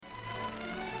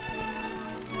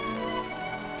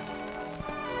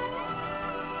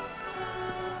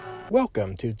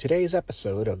Welcome to today's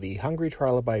episode of the Hungry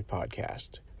Trilobite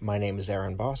podcast. My name is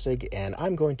Aaron Bossig, and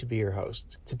I'm going to be your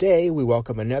host. Today, we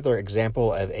welcome another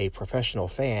example of a professional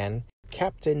fan,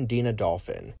 Captain Dina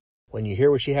Dolphin. When you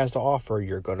hear what she has to offer,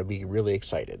 you're going to be really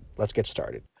excited. Let's get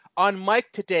started. On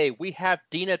mic today, we have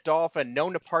Dina Dolphin,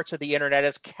 known to parts of the internet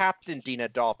as Captain Dina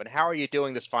Dolphin. How are you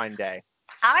doing this fine day?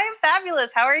 I am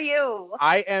fabulous. How are you?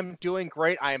 I am doing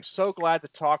great. I am so glad to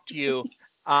talk to you.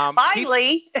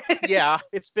 Finally. Yeah,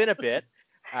 it's been a bit.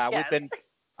 Yes.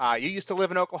 You used to live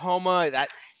in Oklahoma. That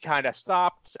kind of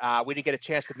stopped. We didn't get a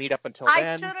chance to meet up until I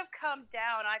then. should have come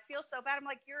down. I feel so bad. I'm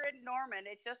like, you're in Norman.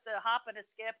 It's just a hop and a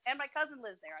skip. And my cousin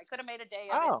lives there. I could have made a day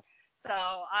of it. So,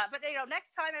 but next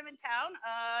time I'm in town,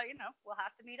 we'll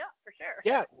have to meet up for sure.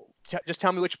 Yeah. Just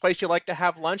tell me which place you like to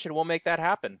have lunch and we'll make that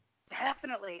happen.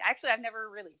 Definitely. Actually, I've never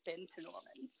really been to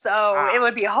Norman. So it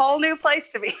would be a whole new place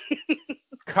to be.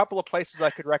 Couple of places I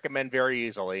could recommend very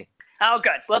easily. Oh,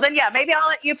 good. Well, then, yeah, maybe I'll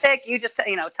let you pick. You just,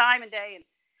 time and day. And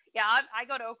yeah, I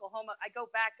go to Oklahoma. I go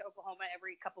back to Oklahoma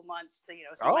every couple months to, see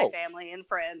my family and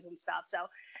friends and stuff. So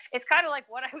it's kind of like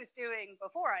what I was doing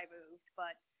before I moved,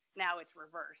 but now it's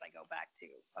reverse. I go back to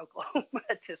Oklahoma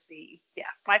to see,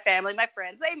 my family, my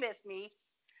friends. They miss me,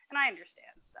 and I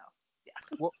understand. So,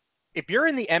 yeah. Well, if you're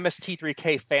in the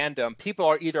MST3K fandom, people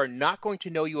are either not going to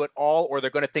know you at all, or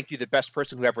they're going to think you're the best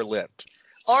person who ever lived.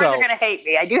 Or they're going to hate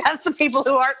me. I do have some people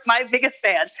who aren't my biggest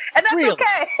fans, and that's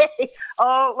okay.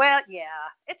 Oh, well, yeah.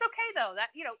 It's okay, though. That,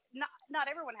 not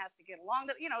everyone has to get along.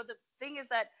 The thing is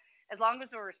that as long as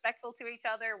we're respectful to each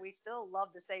other, we still love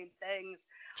the same things.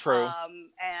 True.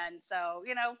 And so,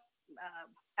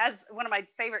 as one of my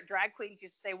favorite drag queens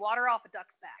used to say, water off a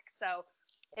duck's back. So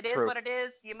it is what it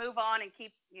is. You move on and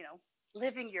keep,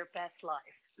 living your best life.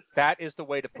 That is the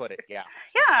way to put it, yeah.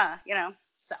 Yeah,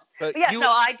 so. But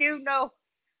I do know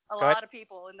a lot of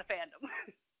people in the fandom.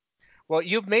 Well,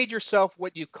 you've made yourself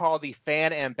what you call the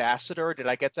fan ambassador. Did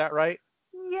I get that right?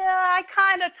 Yeah, I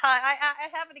kind of I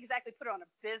haven't exactly put it on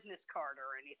a business card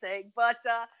or anything, but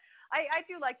I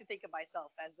do like to think of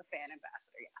myself as the fan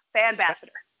ambassador. Yeah, fan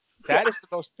ambassador. That is the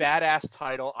most badass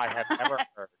title I have ever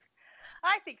heard.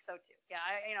 I think so too. Yeah,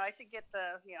 I should get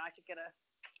a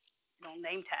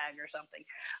name tag or something.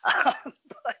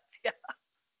 But yeah.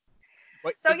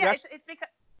 Wait, so yeah, it's because.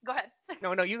 Go ahead.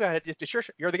 No, you go ahead. Sure,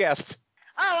 you're the guest.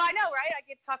 Oh, I know, right? I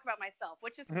get to talk about myself,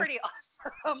 which is pretty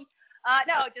awesome.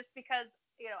 No, just because,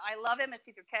 I love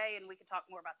MST3K, and we can talk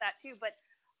more about that too. But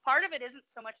part of it isn't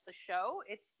so much the show,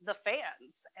 it's the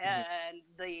fans and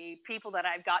the people that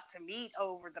I've got to meet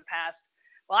over the past.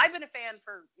 Well, I've been a fan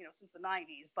for, since the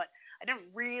 90s, but I didn't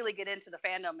really get into the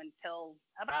fandom until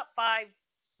about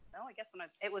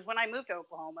when I moved to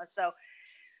Oklahoma. So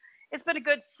it's been a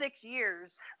good 6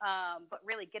 years, but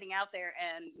really getting out there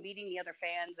and meeting the other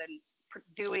fans and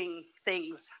doing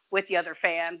things with the other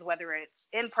fans, whether it's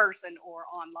in person or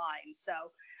online. So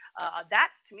that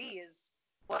to me is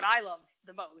what I love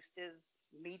the most, is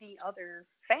meeting other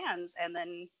fans and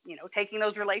then, taking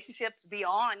those relationships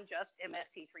beyond just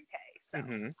MST3K.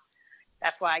 So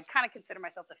that's why I kind of consider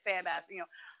myself the fan ambassador.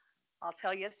 I'll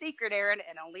tell you a secret, Aaron,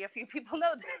 and only a few people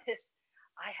know this.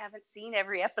 I haven't seen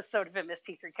every episode of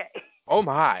MST3K. Oh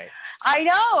my. I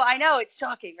know. It's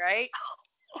shocking, right?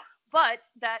 But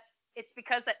it's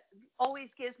because that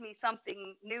always gives me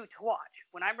something new to watch.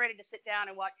 When I'm ready to sit down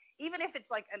and watch, even if it's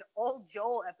like an old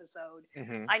Joel episode,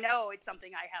 I know it's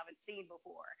something I haven't seen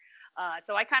before.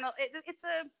 So I kind of, it's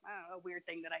a weird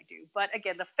thing that I do. But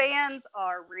again, the fans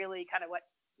are really kind of what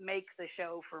make the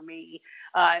show for me.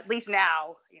 At least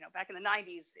now, back in the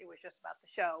 90s, it was just about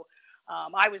the show.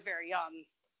 I was very young,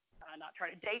 not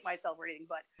trying to date myself or anything,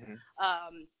 but,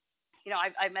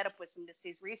 I met up with some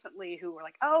disties recently who were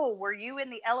like, oh, were you in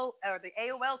the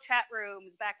AOL chat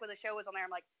rooms back when the show was on there? I'm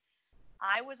like,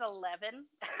 I was 11.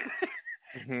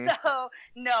 So,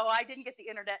 no, I didn't get the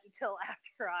internet until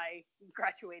after I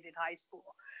graduated high school.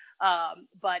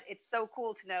 But it's so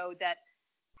cool to know that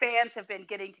fans have been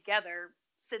getting together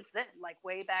since then. Like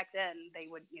way back then, they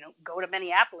would, go to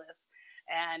Minneapolis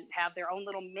and have their own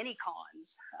little mini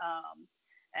cons.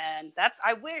 And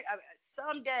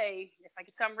someday, if I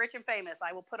become rich and famous,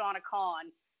 I will put on a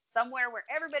con somewhere where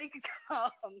everybody could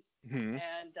come. And,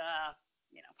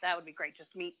 that would be great.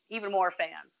 Just meet even more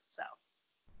fans. So,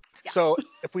 yeah. So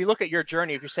if we look at your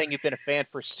journey, if you're saying you've been a fan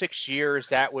for 6 years,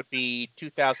 that would be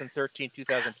 2013,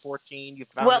 2014. You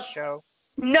found the show?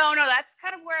 No, that's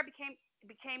kind of where I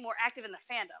became more active in the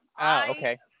fandom.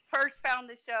 Okay. I first found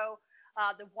the show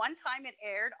the one time it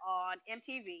aired on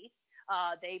MTV.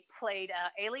 They played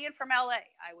Alien from LA.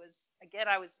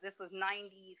 This was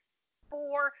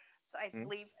 94, so I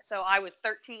believe, so I was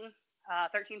 13,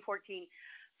 14.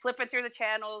 flipping through the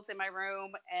channels in my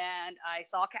room, and I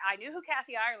knew who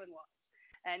Kathy Ireland was.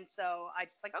 And so I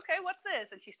just like, okay, what's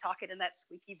this? And she's talking in that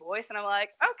squeaky voice, and I'm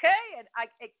like, okay. And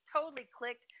it totally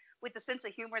clicked with the sense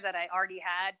of humor that I already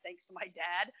had, thanks to my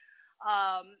dad.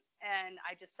 And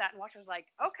I just sat and watched. I was like,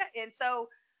 okay. And so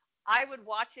I would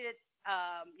watch it,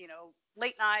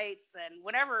 late nights and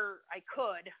whenever I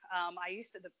could.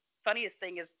 The funniest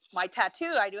thing is my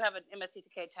tattoo. I do have an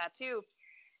MST3K tattoo.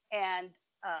 And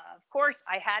of course,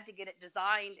 I had to get it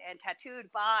designed and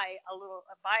tattooed by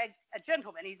a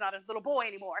gentleman. He's not a little boy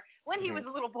anymore. When he was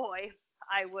a little boy,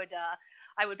 I would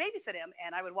babysit him,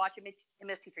 and I would watch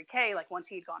MST3K like once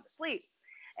he had gone to sleep.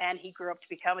 And he grew up to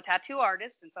become a tattoo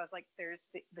artist, and so I was like,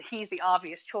 he's the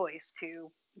obvious choice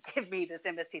to give me this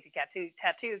MST3K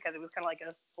tattoo, because it was kind of like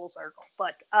a full circle.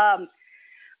 But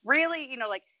really,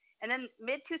 and then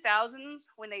mid 2000s,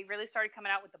 when they really started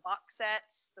coming out with the box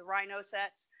sets, the Rhino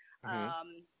sets,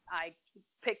 I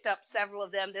picked up several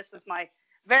of them. This was my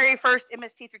very first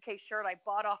MST3K shirt I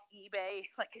bought off eBay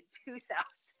like in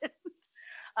 2000.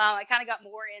 I kind of got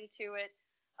more into it.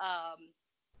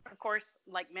 Of course,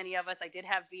 like many of us, I did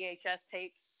have VHS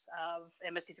tapes of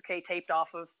MST3K taped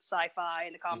off of Sci-Fi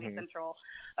and the Comedy Central,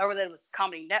 or then it was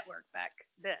Comedy Network back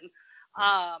then.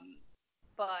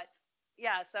 But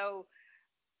yeah, so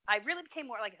I really became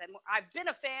more, like I said, I've been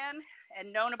a fan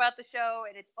and known about the show,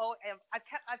 and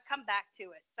I've come back to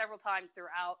it several times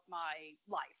throughout my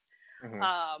life.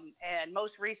 And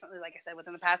most recently, like I said,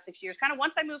 within the past 6 years, kind of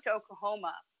once I moved to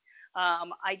Oklahoma,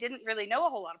 I didn't really know a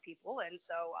whole lot of people, and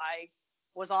so I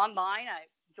was online. I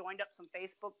joined up some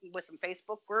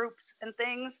Facebook groups and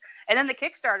things, and then the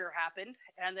Kickstarter happened,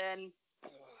 and then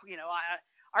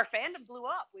our fandom blew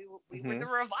up. We were the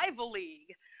Revival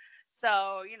League,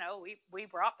 so we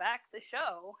brought back the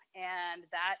show, and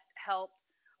that helped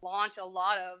launch a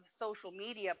lot of social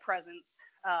media presence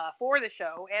for the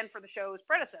show and for the show's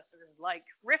predecessors, like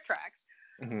RiffTrax,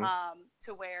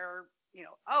 to where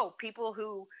people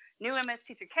who knew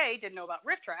MST3K didn't know about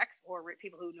RiffTrax, or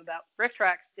people who knew about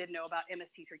RiffTrax didn't know about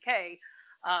MST3K.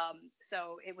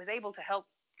 So it was able to help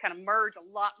kind of merge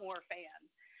a lot more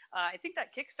fans. I think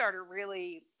that Kickstarter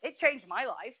it changed my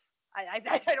life. I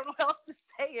don't know how else to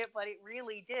say it, but it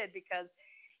really did, because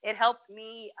it helped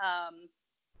me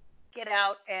get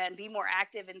out and be more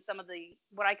active in some of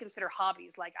what I consider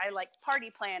hobbies. Like I like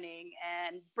party planning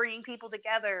and bringing people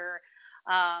together,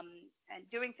 and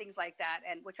doing things like that,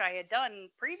 and which I had done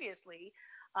previously.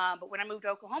 But when I moved to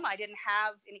Oklahoma, I didn't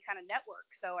have any kind of network,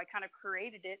 so I kind of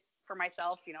created it for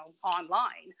myself,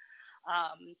 online.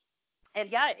 And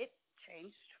yeah, it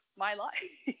changed my life.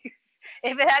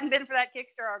 If it hadn't been for that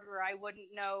Kickstarter, I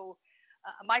wouldn't know.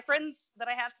 My friends that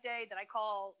I have today, that I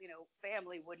call,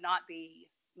 family, would not be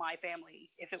my family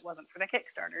if it wasn't for the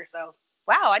Kickstarter. So,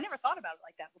 wow, I never thought about it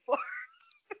like that before.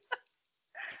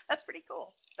 That's pretty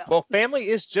cool. So. Well, family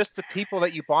is just the people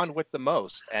that you bond with the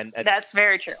most, and that's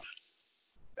very true.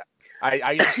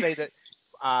 I used to say that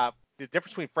the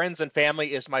difference between friends and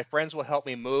family is my friends will help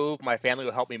me move, my family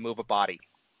will help me move a body.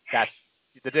 That's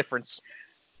the difference.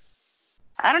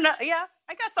 I don't know. Yeah,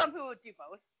 I got some who would do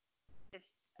both.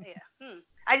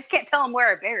 I just can't tell them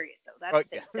where I bury it, though. That's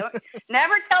the thing.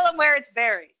 Never tell them where it's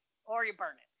buried, or you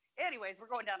burn it. Anyways, we're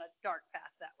going down a dark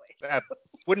path that way. So.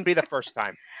 Wouldn't be the first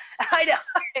time. I know.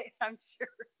 I'm sure.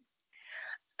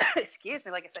 Excuse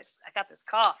me. Like I said, I got this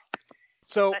cough.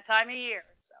 So that time of year.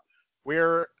 So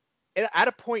we're at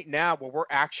a point now where we're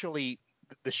actually,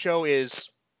 the show is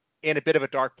in a bit of a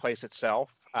dark place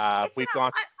itself. We've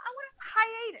gone. I want a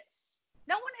hiatus.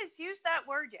 No one has used that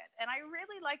word yet, and I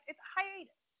really like it's a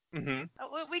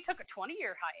hiatus. We took a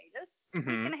 20-year hiatus. We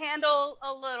can handle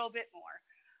a little bit more.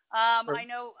 I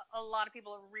know a lot of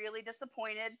people are really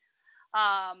disappointed.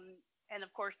 And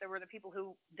of course, there were the people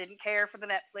who didn't care for the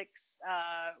Netflix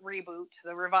reboot,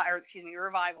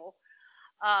 revival.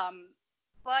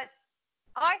 But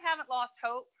I haven't lost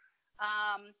hope.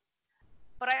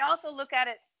 But I also look at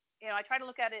it, I try to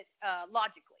look at it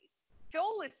logically.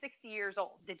 Joel is 60 years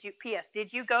old. Did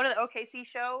you go to the OKC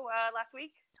show last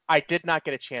week? I did not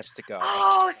get a chance to go.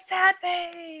 Oh, sad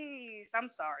face. I'm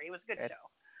sorry. It was a good show.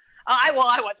 I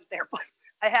wasn't there, but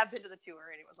I have been to the tour,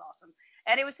 and it was awesome.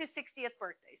 And it was his 60th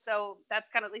birthday. So that's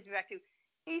kind of leads me back to,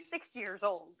 he's 60 years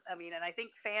old. I mean, and I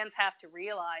think fans have to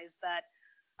realize that,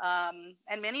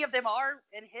 and many of them are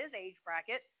in his age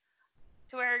bracket,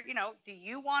 to where, do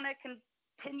you want to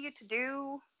continue to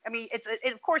do, I mean,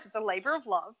 of course, it's a labor of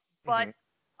love, but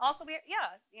also,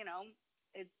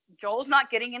 Joel's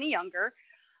not getting any younger.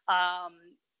 I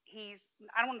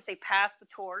don't want to say pass the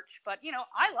torch, but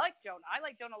I like Jonah. I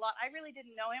like Jonah a lot. I really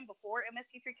didn't know him before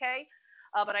MST3K.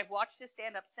 But I've watched his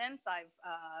stand-up since. I've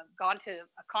gone to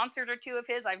a concert or two of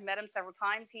his. I've met him several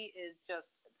times. He is just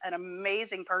an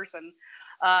amazing person,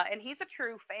 and he's a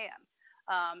true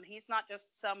fan. He's not just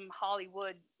some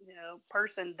Hollywood,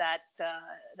 person that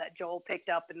Joel picked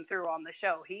up and threw on the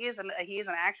show. He is an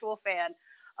actual fan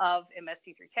of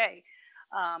MST3K.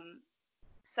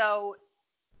 So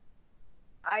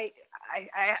I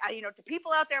to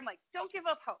people out there, I'm like, don't give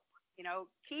up hope.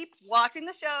 Keep watching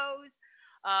the shows,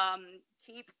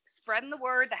 keep spreading the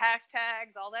word, the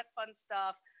hashtags, all that fun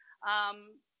stuff.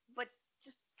 But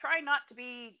just try not to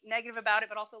be negative about it,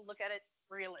 but also look at it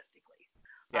realistically.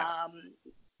 Yeah.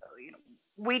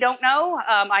 We don't know.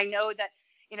 I know that,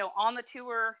 on the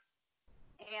tour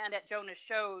and at Jonah's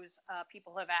shows,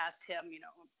 people have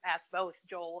asked both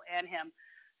Joel and him,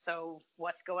 so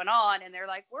what's going on? And they're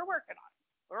like, we're working on it.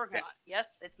 We're working on it.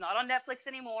 Yes, it's not on Netflix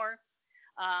anymore,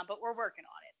 but we're working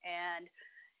on it. And,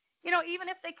 even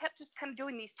if they kept just kind of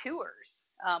doing these tours,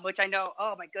 which I know,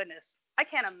 oh my goodness, I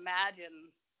can't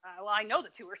imagine. I know the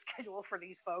tour schedule for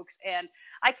these folks, and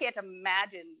I can't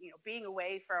imagine, being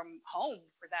away from home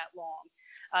for that long.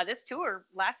 This tour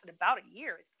lasted about a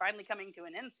year. It's finally coming to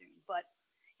an end soon, but,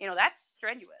 that's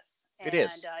strenuous. It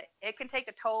is. And it can take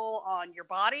a toll on your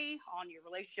body, on your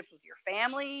relationships with your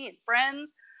family and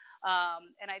friends.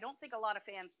 And I don't think a lot of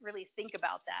fans really think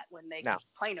about that when they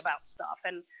complain about stuff.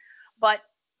 But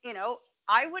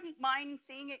I wouldn't mind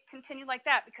seeing it continue like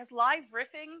that, because live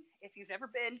riffing, if you've never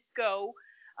been, go.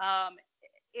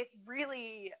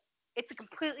 It's a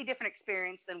completely different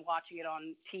experience than watching it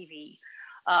on TV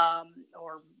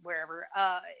or wherever.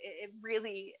 It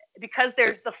really, because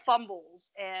there's the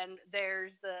fumbles and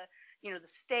there's the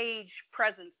stage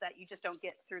presence that you just don't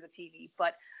get through the TV.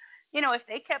 But if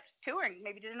they kept touring,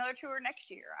 maybe did another tour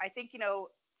next year, I think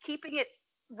keeping it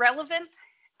relevant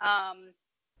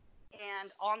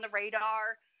and on the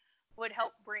radar would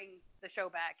help bring the show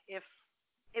back if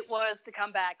it was to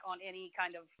come back on any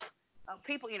kind of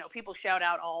people shout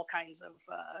out all kinds of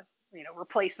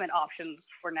replacement options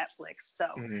for Netflix. So,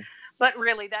 but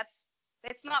really that's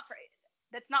not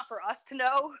for us to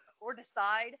know or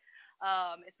decide,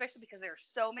 especially because there are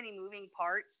so many moving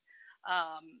parts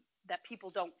that people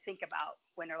don't think about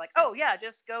when they're like, oh yeah,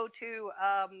 just go to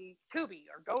Tubi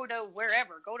or go to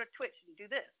wherever, go to Twitch and do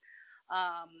this,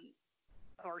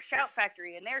 or Shout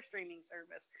Factory and their streaming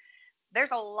service.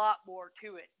 There's a lot more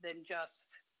to it than just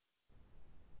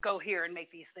go here and make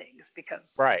these things,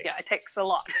 because it takes a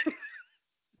lot.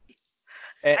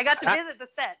 I got to visit the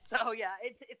set, so yeah,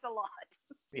 it's a lot.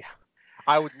 Yeah,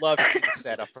 I would love to see the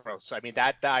set up close. I mean,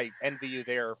 that I envy you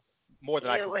there more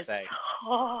than I can say.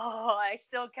 I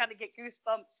still kind of get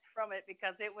goosebumps from it,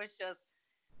 because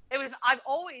I've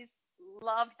always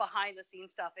loved behind the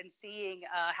scenes stuff and seeing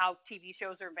how TV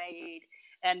shows are made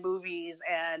and movies,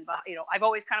 and I've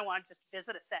always kind of wanted to just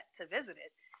visit a set to visit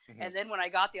it. And then when I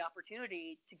got the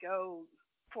opportunity to go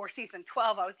for season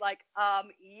 12, I was like,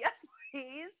 yes,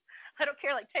 please. I don't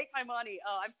care. Like, take my money.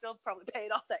 Oh, I'm still probably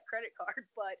paying off that credit card,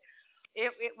 but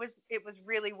it was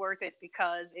really worth it,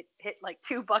 because it hit like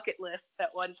 2 bucket lists at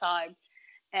one time.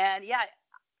 And yeah,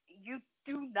 you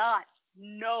do not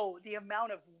know the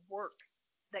amount of work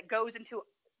that goes into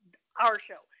our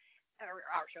show,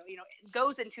 it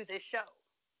goes into this show,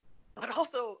 but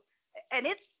also, and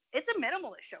it's a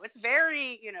minimalist show. It's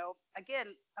very,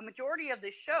 again, a majority of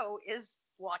this show is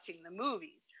watching the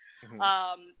movies.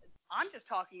 I'm just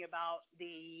talking about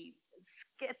the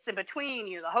skits in between,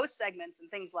 the host segments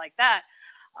and things like that.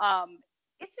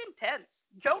 It's intense.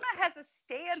 Jonah has a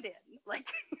stand-in,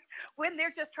 like when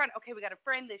they're just trying to, okay, we got to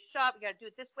frame this shot, we got to do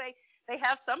it this way. They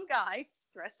have some guy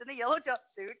dressed in a yellow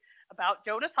jumpsuit about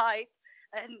Jonah's height,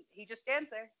 and he just stands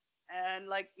there and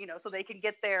so they can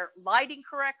get their lighting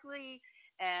correctly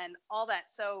and all that.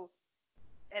 So,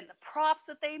 and the props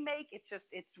that they make,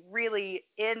 it's really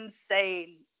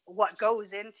insane what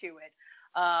goes into it.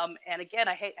 And again,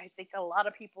 I think a lot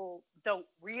of people don't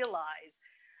realize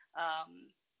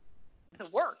the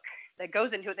work that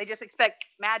goes into it. They just expect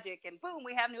magic and boom,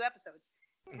 we have new episodes.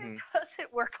 It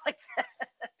doesn't work like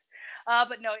that.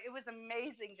 But no, it was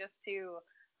amazing just to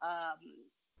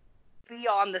be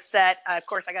on the set. Of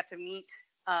course, I got to meet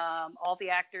all the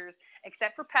actors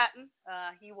except for Patton.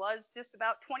 He was just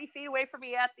about 20 feet away from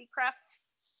me at the craft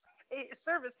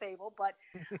service table, but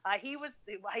he's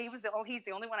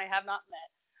the only one I have not met.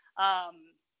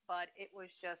 But it was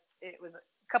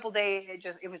a couple days.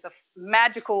 It was a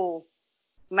magical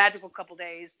couple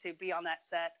days to be on that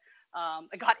set.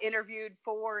 I got interviewed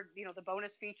for the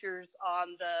bonus features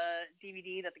on the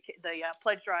DVD that the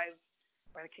pledge drive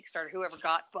or the Kickstarter, whoever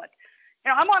got, but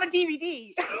I'm on a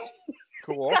DVD.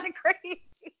 Cool. It's kind of crazy.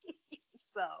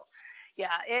 So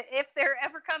yeah, if there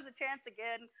ever comes a chance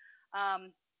again,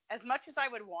 as much as I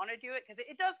would want to do it, because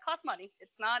it does cost money.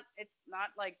 It's not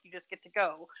like you just get to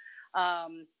go.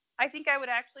 I think I would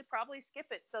actually probably skip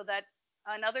it so that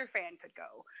another fan could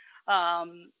go.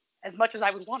 As much as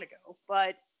I would want to go,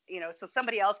 but so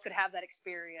somebody else could have that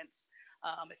experience.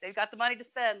 If they've got the money to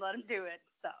spend, let them do it.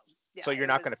 So. Yeah, so you're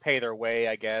not going to pay their way,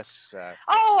 I guess.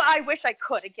 Oh, I wish I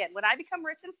could. Again, when I become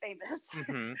rich and famous,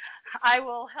 Mm-hmm. I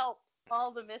will help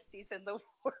all the Misties in the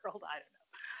world. I don't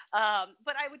know.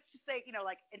 But I would just say,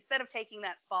 like instead of taking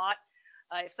that spot,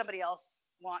 if somebody else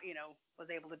was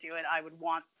able to do it, I would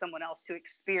want someone else to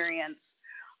experience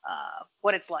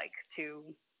what it's like to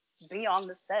be on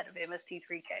the set of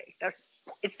MST3K.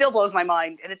 It still blows my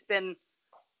mind, and it's been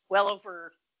well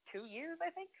over 2 years, I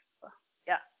think.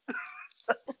 Yeah.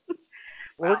 So,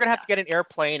 well, we're going to have to get an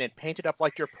airplane and paint it up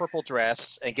like your purple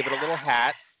dress and give it a little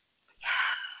hat.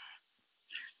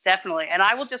 Definitely. And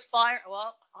I will just fly.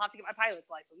 Well, I'll have to get my pilot's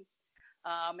license.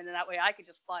 And then that way I could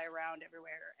just fly around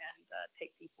everywhere and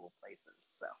take people places.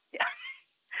 So, yeah.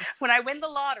 When I win the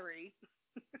lottery,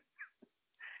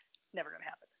 never going to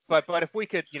happen. But if we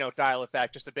could, dial it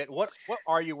back just a bit, what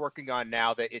are you working on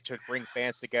now that it should bring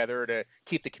fans together to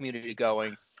keep the community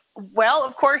going? Well,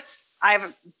 of course, I have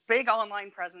a big online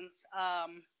presence.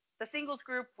 The singles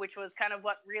group, which was kind of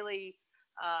what really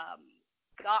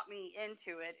got me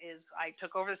into it, is I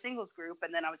took over the singles group,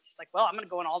 and then I was just like, well, I'm going to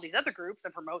go in all these other groups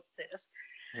and promote this.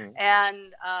 Mm.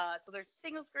 And so there's a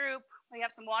singles group. We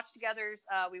have some watch-togethers.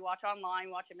 We watch online,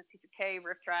 watch MST3K,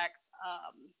 Riff Tracks,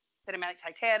 Cinematic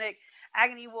Titanic,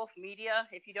 Agony Wolf Media.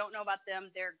 If you don't know about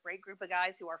them, they're a great group of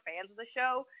guys who are fans of the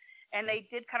show, and they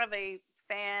did kind of a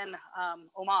fan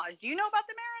homage. Do you know about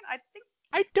them, Aaron?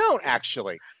 I don't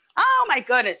actually. Oh my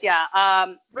goodness, yeah.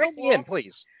 Bring me in,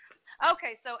 please.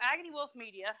 Okay, so Agony Wolf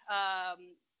Media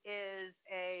is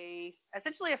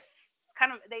essentially a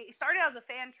kind of, they started as a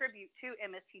fan tribute to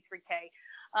MST3K,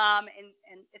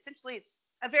 and essentially it's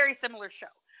a very similar show.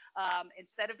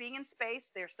 Instead of being in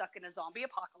space, they're stuck in a zombie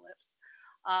apocalypse.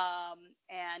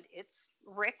 And it's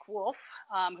Rick Wolf,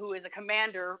 who is a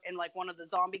commander in like one of the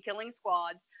zombie killing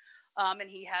squads. And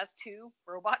he has two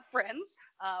robot friends.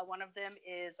 One of them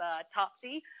is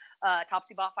Topsy,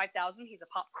 TopsyBot 5000. He's a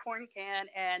popcorn can.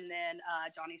 And then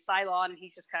Johnny Cylon, and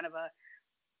he's just kind of a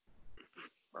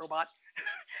robot.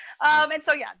 And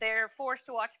so, yeah, they're forced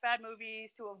to watch bad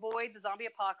movies to avoid the zombie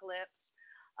apocalypse.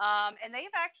 And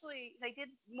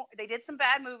they did some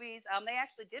bad movies. They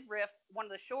actually did riff one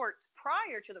of the shorts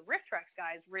prior to the Riff Tracks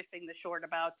guys riffing the short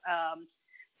about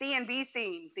C&B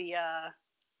Scene, the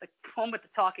one with the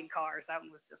talking cars. That one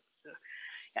was just,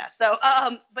 yeah. So,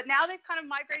 but now they've kind of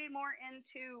migrated more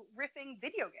into riffing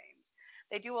video games.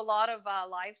 They do a lot of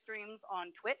live streams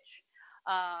on Twitch.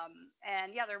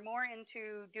 And yeah, they're more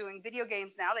into doing video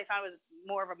games now. They found it was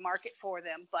more of a market for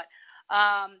them, but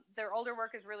their older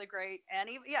work is really great. And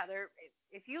even, yeah,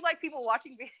 if you like people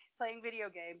playing video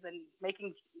games and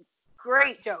making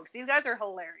great jokes, these guys are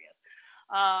hilarious.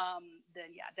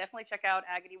 Then yeah, definitely check out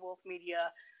Agony Wolf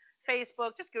Media.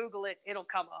 Facebook, just Google it, it'll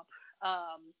come up.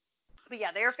 But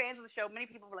yeah, they're fans of the show. Many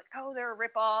people were like, oh, they're a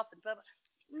ripoff and blah, blah.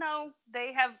 No,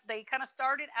 they kind of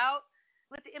started out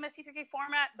with the MST3K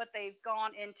format, but they've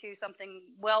gone into something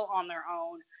well on their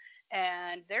own,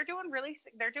 and they're doing really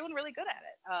good at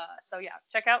it. So yeah,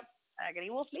 check out Agony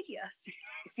Wolf Media. If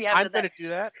you I'm going to do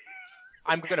that.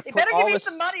 I'm going to put better all give me this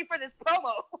some money for this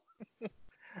promo.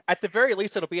 At the very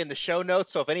least, it'll be in the show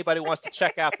notes. So if anybody wants to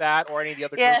check out that or any of the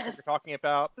other Yes. groups that you're talking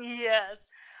about. Yes.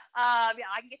 Yeah,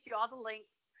 I can get you all the links.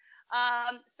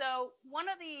 So one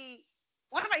of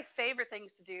my favorite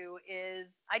things to do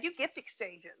is I do gift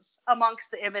exchanges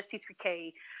amongst the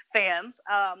MST3K fans.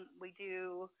 We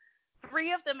do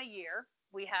 3 of them a year.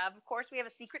 We have a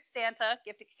Secret Santa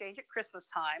gift exchange at Christmas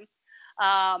time.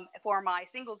 For my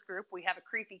singles group, we have a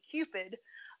Creepy Cupid,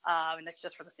 and that's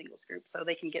just for the singles group, so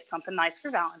they can get something nice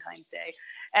for Valentine's Day.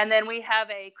 And then we have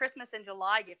a Christmas in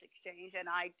July gift exchange, and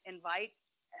I invite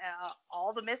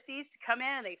all the Misties to come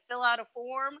in, and they fill out a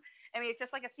form. I mean, it's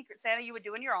just like a Secret Santa you would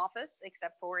do in your office,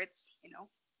 except for it's,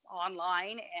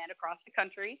 online and across the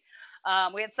country.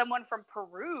 We had someone from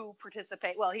Peru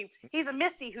participate. Well, he's a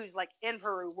Misty who's like in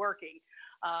Peru working.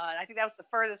 I think that was the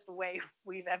furthest away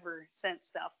we've ever sent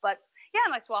stuff. But yeah,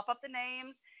 and I swap up the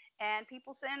names, and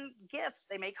people send gifts.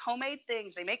 They make homemade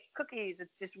things. They make cookies.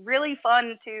 It's just really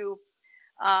fun to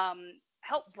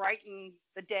help brighten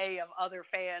the day of other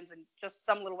fans in just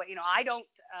some little way. I don't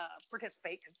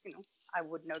participate because, I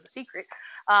would know the secret.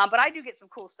 But I do get some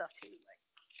cool stuff too. Like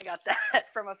I got that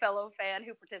from a fellow fan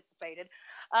who participated.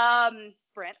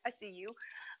 Brent, I see you.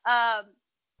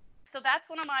 so that's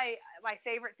one of my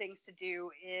favorite things to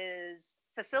do is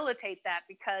facilitate that,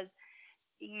 because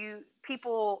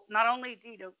people not only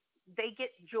they get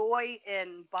joy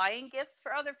in buying gifts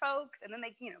for other folks, and then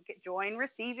they get joy in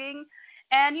receiving.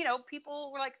 And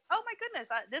people were like, oh my goodness,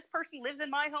 this person lives in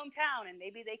my hometown, and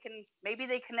maybe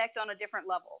they connect on a different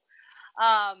level.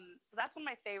 So that's one of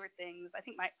my favorite things. I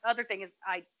think my other thing is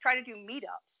I try to do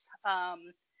meetups.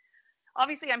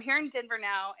 Obviously, I'm here in Denver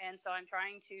now, and so I'm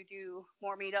trying to do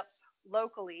more meetups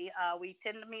locally. We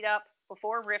tend to meet up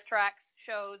before RiffTrax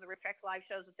shows, the RiffTrax live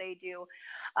shows that they do.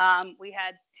 We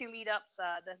had 2 meetups.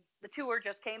 The tour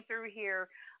just came through here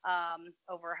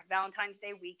over Valentine's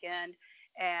Day weekend,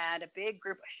 and a big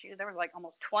group. There was like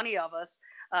almost 20 of us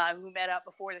who met up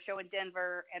before the show in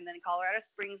Denver, and then in Colorado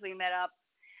Springs we met up.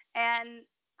 And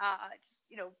just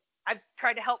I've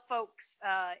tried to help folks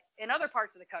in other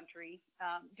parts of the country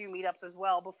do meetups as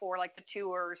well before, like the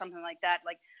tour or something like that.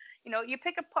 Like, you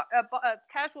pick a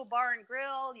casual bar and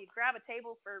grill, you grab a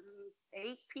table for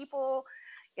 8 people,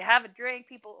 you have a drink,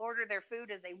 people order their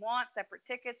food as they want, separate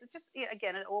tickets. It's just,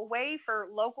 again, a way for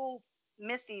local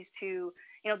Misties to,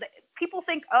 people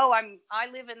think, oh, I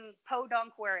live in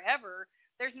Podunk wherever,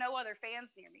 there's no other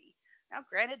fans near me. Now,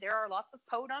 granted, there are lots of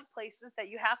podunk places that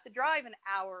you have to drive an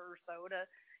hour or so to,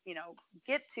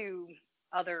 get to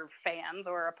other fans,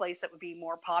 or a place that would be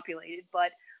more populated,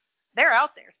 but they're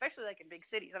out there, especially like in big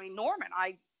cities. I mean, Norman,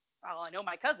 I know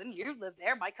my cousin, you live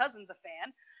there. My cousin's a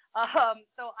fan.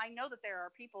 So I know that there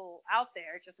are people out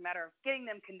there. It's just a matter of getting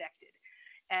them connected.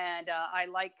 And I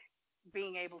like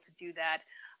being able to do that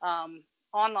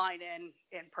online and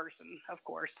in person, of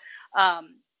course.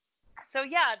 So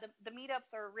yeah, the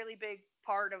meetups are a really big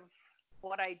part of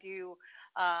what I do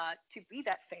to be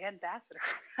that fan ambassador,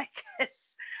 I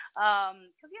guess.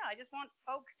 Because yeah, I just want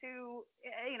folks to,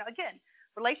 again,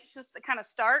 relationships that kind of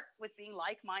start with being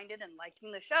like-minded and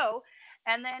liking the show,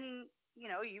 and then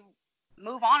you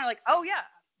move on and like, oh yeah,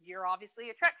 you're obviously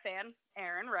a Trek fan,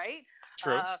 Aaron, right?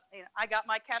 True. I got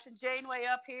my Captain Janeway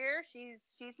up here. She's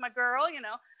my girl,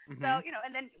 Mm-hmm. So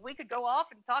and then we could go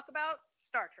off and talk about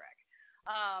Star Trek.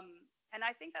 And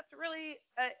I think that's really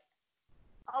I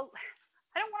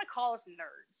don't want to call us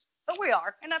nerds, but we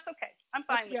are, and that's okay. I'm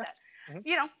fine with that.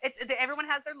 Mm-hmm. It's everyone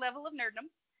has their level of nerddom,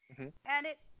 mm-hmm.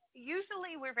 and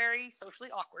usually we're very socially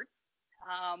awkward.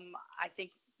 I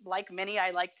think, like many,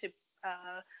 I like to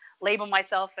label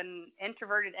myself an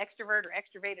introverted extrovert or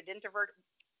extroverted introvert.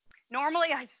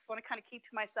 Normally, I just want to kind of keep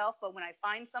to myself, but when I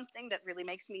find something that really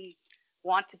makes me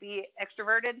want to be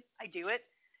extroverted, I do it.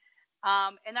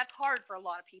 And that's hard for a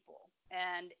lot of people.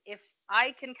 And if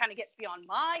I can kind of get beyond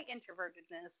my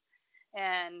introvertedness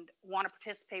and want to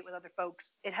participate with other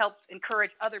folks, it helps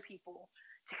encourage other people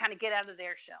to kind of get out of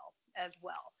their shell as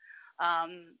well.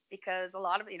 Because a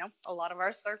lot of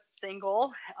us are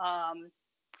single,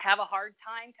 have a hard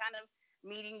time kind of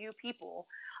meeting new people.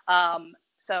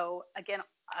 So again,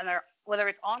 whether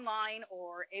it's online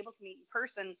or able to meet in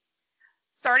person,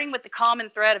 starting with the common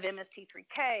thread of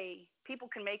MST3K, people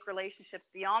can make relationships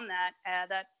beyond that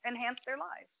that enhance their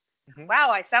lives. Mm-hmm. Wow,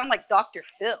 I sound like Dr.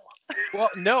 Phil. Well,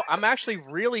 no, I'm actually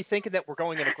really thinking that we're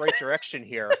going in a great direction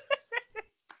here,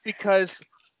 because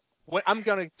I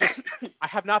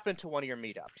have not been to one of your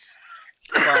meetups,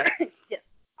 but yes.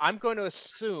 I'm going to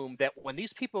assume that when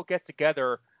these people get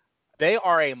together, they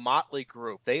are a motley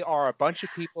group. They are a bunch of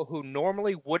people who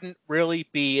normally wouldn't really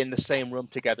be in the same room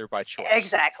together by choice.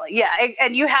 Exactly. Yeah.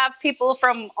 And you have people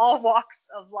from all walks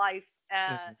of life.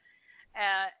 Mm-hmm.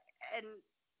 And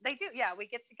they do. Yeah. We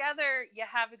get together, you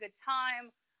have a good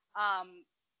time.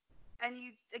 And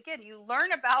you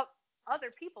learn about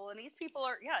other people. And these people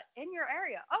are, in your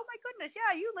area. Oh my goodness.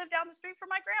 Yeah. You live down the street from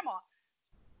my grandma.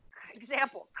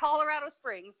 Example, Colorado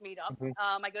Springs meetup.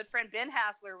 Mm-hmm. My good friend Ben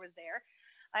Hassler was there.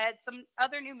 I had some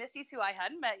other new Misties who I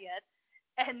hadn't met yet,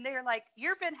 and they're like,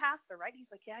 "You're Ben Hassler, right?"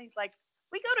 He's like, "Yeah." He's like,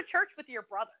 "We go to church with your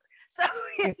brother." So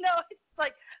it's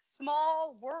like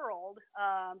small world,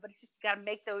 but you just got to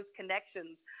make those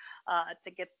connections to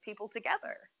get people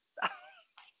together. So,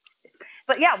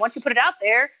 but yeah, once you put it out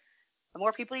there, the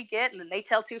more people you get, and then they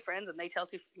tell 2 friends, and they tell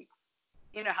 2.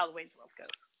 You know how the ways the world goes.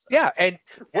 So. Yeah, and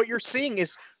what you're seeing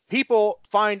is people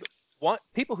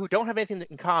who don't have anything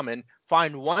in common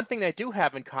find one thing they do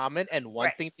have in common, and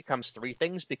one thing becomes 3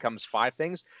 things, becomes 5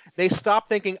 things. They stop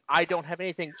thinking, I don't have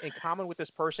anything in common with this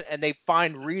person, and they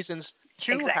find reasons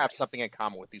to have something in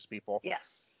common with these people.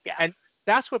 Yes. Yeah. And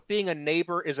that's what being a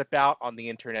neighbor is about on the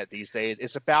internet these days.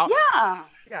 It's about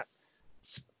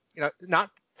not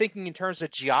thinking in terms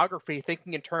of geography,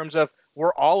 thinking in terms of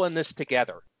we're all in this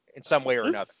together in some way or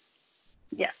another.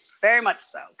 Yes, very much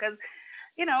so. Because,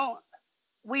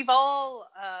 we've all,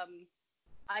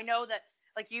 I know that,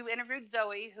 like, you interviewed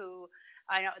Zoe, who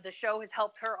I know the show has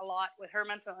helped her a lot with her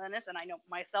mental illness, and I know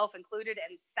myself included,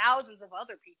 and thousands of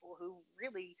other people who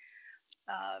really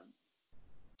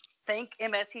thank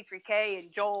MST3K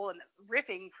and Joel and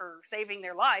Riffing for saving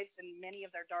their lives in many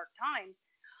of their dark times.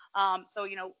 So,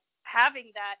 you know,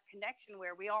 having that connection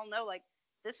where we all know, like,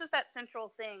 this is that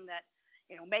central thing that,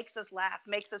 you know, makes us laugh,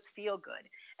 makes us feel good.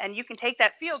 And you can take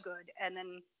that feel good and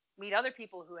then meet other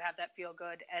people who have that feel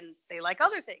good and they like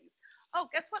other things. Oh,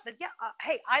 guess what? Yeah.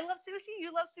 Hey, I love sushi.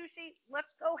 You love sushi.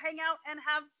 Let's go hang out and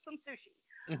have some sushi.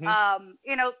 Mm-hmm.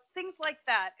 You know, things like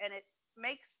that. And it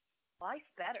makes life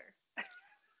better.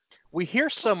 We hear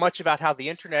so much about how the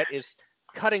internet is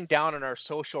cutting down on our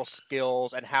social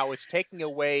skills and how it's taking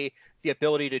away the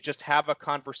ability to just have a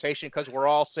conversation because we're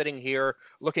all sitting here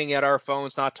looking at our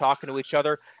phones, not talking to each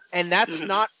other. And that's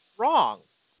not wrong.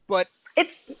 But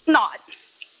it's not.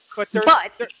 But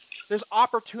there's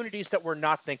opportunities that we're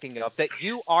not thinking of that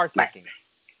you are thinking.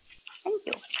 Thank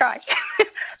you. Try.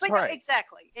 But right. No,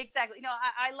 exactly. You know,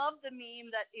 I love the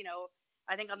meme that, you know,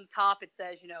 I think on the top it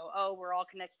says, you know, oh, we're all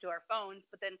connected to our phones,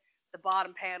 but then the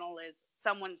bottom panel is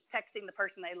someone's texting the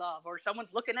person they love, or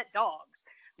someone's looking at dogs.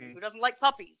 Who doesn't like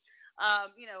puppies?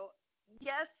 You know,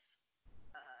 yes,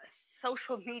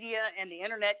 social media and the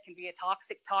internet can be a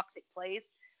toxic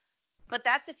place. But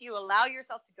that's if you allow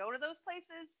yourself to go to those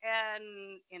places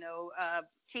and, you know,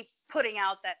 keep putting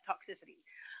out that toxicity.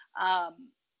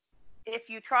 If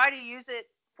you try to use it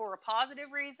for a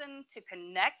positive reason to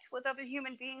connect with other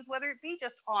human beings, whether it be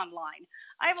just online.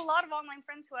 I have a lot of online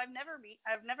friends who I've never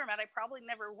met. I probably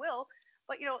never will.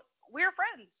 But, you know, we're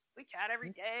friends. We chat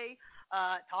every day,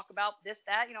 talk about this,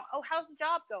 that, you know, oh, how's the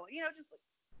job going? You know, just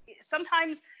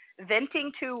sometimes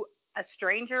venting to a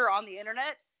stranger on the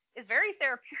internet is very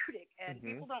therapeutic, and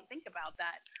people don't think about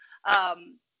that.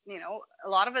 You know, a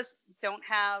lot of us don't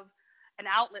have an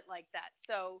outlet like that.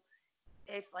 So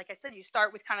if, like I said, you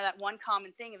start with kind of that one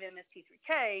common thing of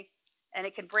MST3K, and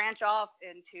it can branch off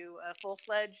into a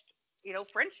full-fledged, you know,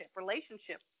 friendship,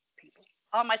 relationship. People.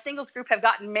 My singles group have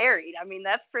gotten married. I mean,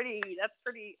 that's pretty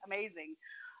amazing.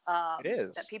 It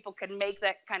is. That people can make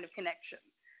that kind of connection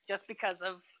just because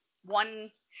of one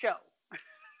show.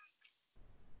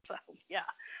 So, yeah.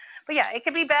 But yeah, it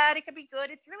could be bad. It could be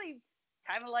good. It's really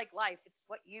kind of like life. It's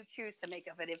what you choose to make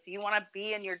of it. If you want to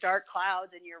be in your dark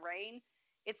clouds and your rain,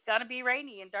 it's going to be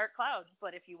rainy and dark clouds.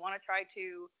 But if you want to try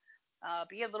to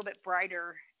be a little bit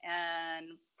brighter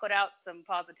and put out some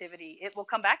positivity, it will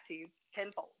come back to you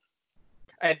tenfold.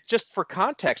 And just for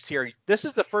context here, this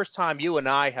is the first time you and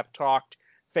I have talked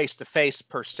face-to-face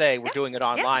per se. We're doing it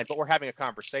online, but we're having a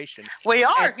conversation. We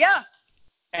are,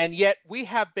 And yet we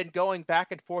have been going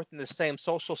back and forth in the same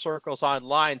social circles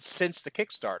online since the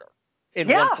Kickstarter in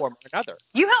one form or another.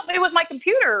 You helped me with my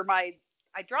computer. I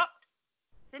dropped.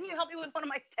 Didn't you help me with one of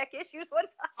my tech issues one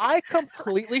time? I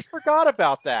completely forgot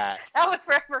about that. That was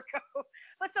forever ago.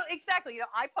 But so exactly, you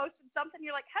know, I posted something.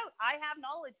 You're like, "How? I have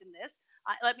knowledge in this.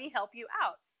 Let me help you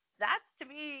out." That's to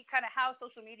me kind of how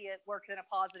social media works in a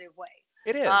positive way.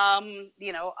 It is.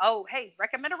 You know, oh, hey,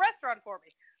 recommend a restaurant for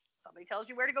me. Somebody tells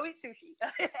you where to go eat sushi.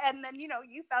 And then, you know,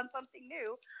 you found something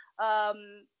new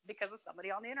because of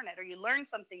somebody on the internet, or you learned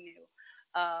something new.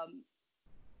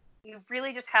 You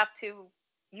really just have to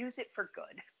use it for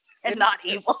good and not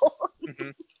evil.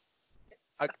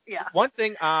 One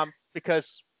thing,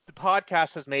 because the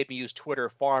podcast has made me use Twitter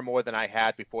far more than I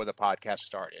had before the podcast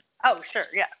started. Oh, sure,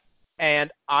 yeah.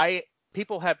 And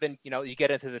people have been, you know, you get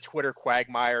into the Twitter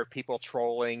quagmire, people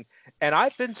trolling, and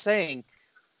I've been saying,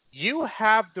 you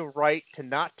have the right to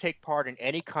not take part in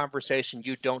any conversation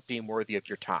you don't deem worthy of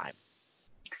your time.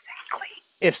 Exactly.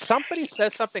 If somebody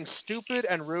says something stupid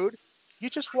and rude, you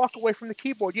just walk away from the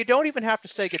keyboard. You don't even have to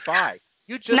say goodbye.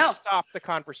 You just stop the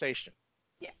conversation.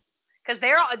 Yeah, because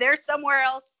they're somewhere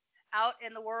else out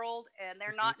in the world, and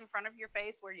they're not in front of your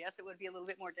face, where, yes, it would be a little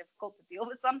bit more difficult to deal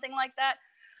with something like that.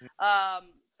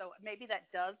 So maybe that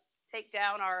does take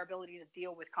down our ability to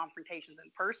deal with confrontations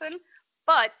in person,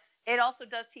 but it also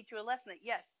does teach you a lesson that,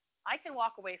 yes, I can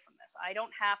walk away from this. I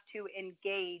don't have to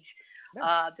engage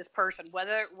this person,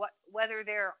 whether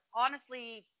they're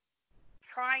honestly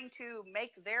trying to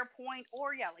make their point,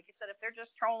 or like you said, if they're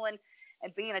just trolling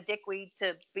and being a dickweed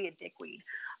to be a dickweed.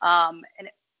 And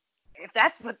if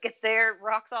that's what gets their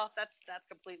rocks off, that's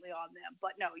completely on them.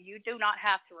 But no, you do not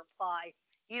have to reply.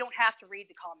 You don't have to read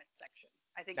the comments section.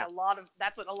 I think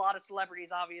that's what a lot of celebrities,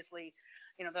 obviously,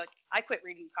 you know, I quit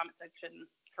reading the comment section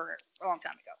for a long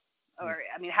time ago. Or,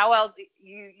 I mean, how else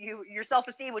your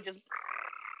self-esteem would just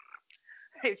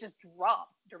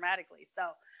drop dramatically.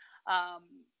 So,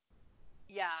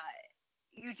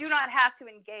 you do not have to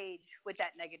engage with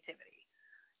that negativity.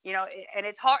 And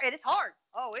it's hard. It is hard.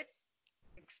 Oh, it's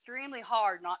extremely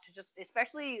hard not to just,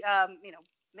 especially,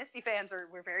 Misty fans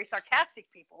we're very sarcastic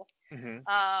people. Mm-hmm.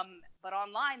 But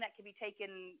online that can be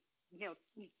taken,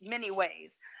 many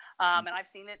ways. And I've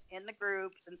seen it in the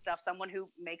groups and stuff. Someone who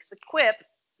makes a quip,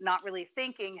 not really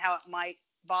thinking how it might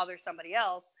bother somebody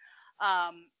else.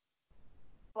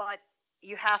 But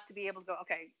you have to be able to go,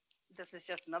 okay, this is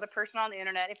just another person on the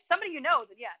internet. If it's somebody then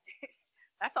yeah,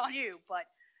 that's on you. But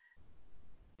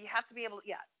you have to be able,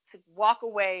 to walk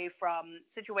away from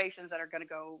situations that are going to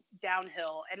go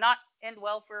downhill and not end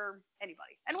well for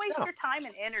anybody and waste your time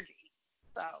and energy.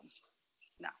 So,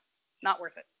 no, not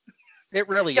worth it. It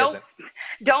really isn't.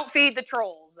 Don't feed the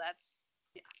trolls. That's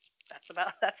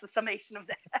the summation of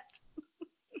that.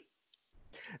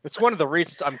 It's one of the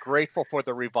reasons I'm grateful for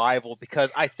the revival,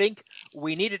 because I think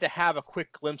we needed to have a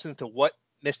quick glimpse into what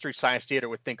Mystery Science Theater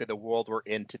would think of the world we're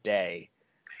in today.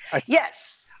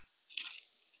 Yes.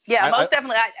 Yeah, most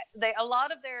definitely. A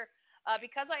lot of their,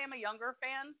 because I am a younger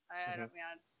fan, I'm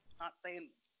not saying,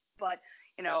 but,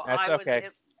 That's okay.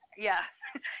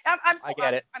 I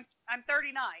get it. I'm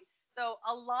 39. So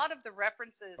a lot of the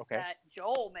references that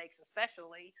Joel makes,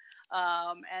 especially,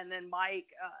 and then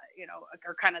Mike,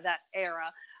 are kind of that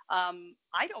era.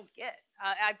 I don't get.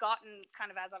 I've gotten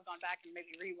kind of, as I've gone back and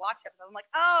maybe rewatched episodes, I'm like,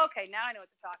 oh, okay, now I know what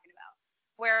they're talking about.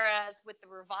 Whereas with the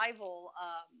revival,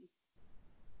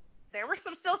 there were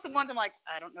still some ones I'm like,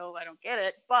 I don't know, I don't get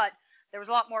it. But there was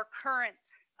a lot more current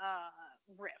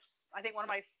riffs. I think one of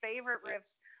my favorite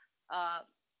riffs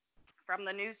from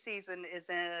the new season is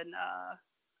in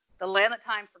The Land That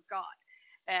Time Forgot.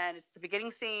 And it's the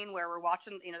beginning scene where we're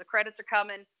watching, the credits are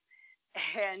coming.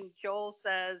 And Joel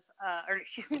says, or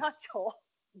excuse me, not Joel,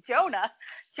 Jonah.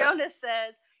 Jonah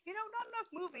says, not enough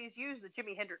movies use the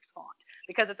Jimi Hendrix font,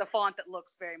 because it's a font that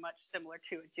looks very much similar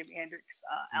to a Jimi Hendrix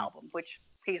album, which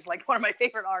he's like one of my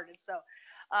favorite artists. So,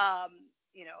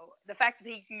 the fact that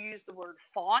he could use the word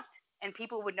font and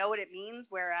people would know what it means,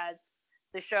 whereas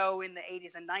the show in the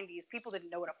 80s and 90s, people didn't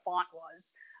know what a font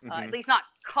was, at least not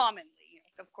commonly.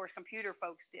 Of course, computer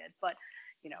folks did, but,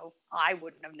 I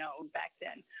wouldn't have known back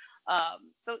then.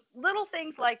 So little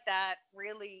things like that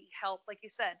really help, like you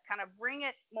said, kind of bring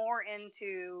it more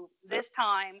into this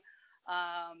time.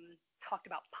 Talked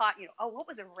about what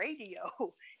was a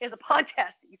radio? Is a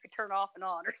podcast that you could turn off and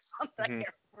on or something. I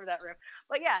can't remember that riff,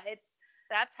 but yeah,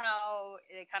 that's how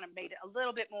it kind of made it a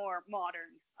little bit more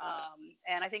modern,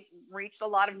 and I think reached a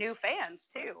lot of new fans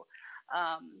too.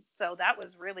 So that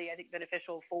was really, I think,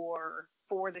 beneficial for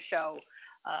the show,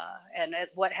 and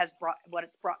what it's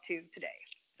brought to today.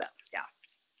 So yeah.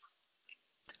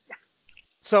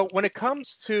 So when it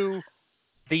comes to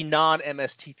the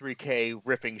non-MST3K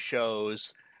riffing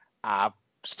shows,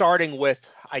 starting with,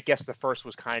 I guess the first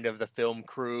was kind of the film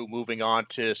crew, moving on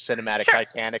to Cinematic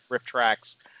Titanic riff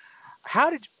tracks.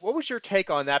 What was your take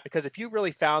on that? Because if you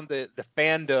really found the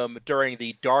fandom during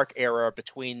the dark era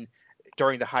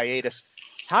during the hiatus,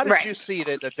 how did you see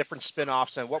the different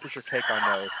spin-offs, and what was your take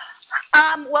on those?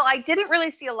 Well, I didn't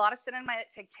really see a lot of Cinematic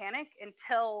Titanic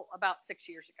until about 6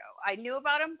 years ago. I knew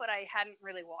about them, but I hadn't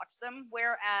really watched them.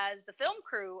 Whereas the film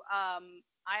crew, I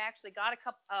actually got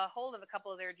a hold of a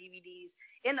couple of their DVDs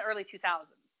in the early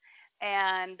 2000s.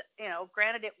 And,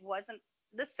 granted, it wasn't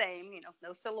the same,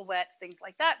 no silhouettes, things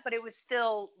like that, but it was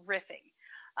still riffing.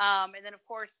 And then, of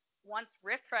course, once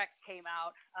Riff Tracks came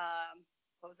out,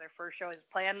 what was their first show? It was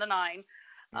Play on the 9.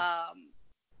 I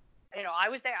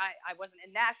was there. I wasn't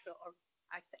in Nashville, or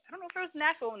I don't know if it was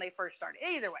Nashville when they first started.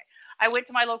 Either way, I went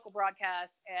to my local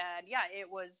broadcast, and yeah,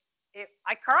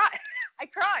 I cried. I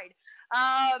cried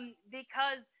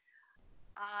because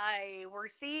I were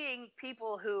seeing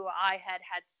people who I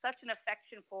had such an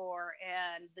affection for,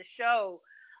 and the show.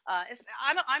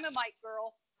 I'm a Mike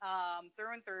girl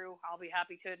through and through. I'll be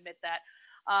happy to admit that.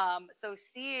 So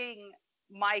seeing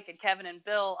Mike and Kevin and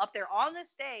Bill up there on the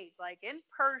stage, like in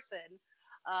person,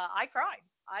 I cried.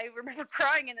 I remember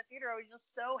crying in the theater. I was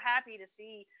just so happy to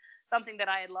see something that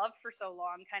I had loved for so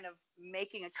long kind of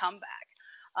making a comeback.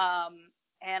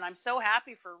 And I'm so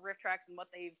happy for Riff Tracks and what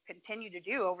they've continued to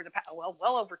do over the past,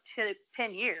 well over 10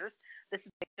 years. This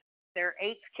is their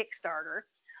 8th Kickstarter.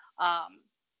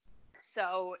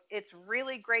 So it's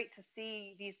really great to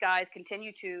see these guys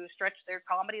continue to stretch their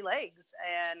comedy legs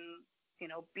and,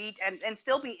 beat and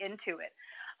still be into it.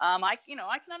 I can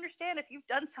understand if you've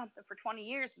done something for 20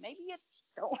 years, maybe you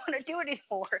don't want to do it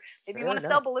anymore. Maybe you want to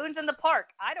sell balloons in the park.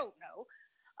 I don't know.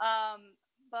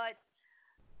 But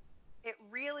it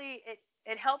really,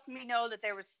 it helped me know that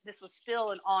this was still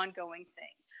an ongoing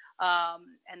thing.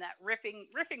 And that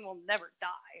riffing will never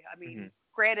die. I mean,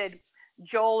 granted,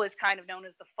 Joel is kind of known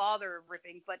as the father of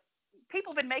riffing, but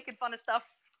people have been making fun of stuff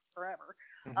forever.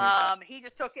 He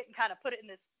just took it and kind of put it in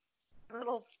this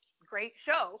little great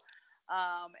show,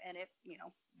 and it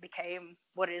became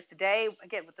what it is today.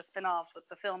 Again, with the spin-offs, with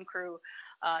the film crew,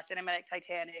 Cinematic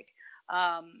Titanic,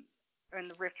 and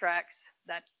the riff tracks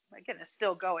that again is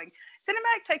still going.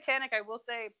 Cinematic Titanic, I will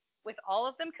say, with all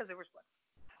of them, because there was what,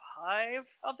 5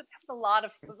 of them, a lot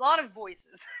of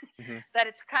voices that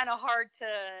it's kind of hard to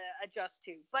adjust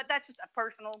to. But that's just a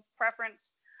personal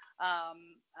preference.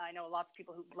 I know lots of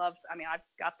people who loved. I mean, I've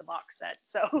got the box set.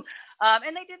 So,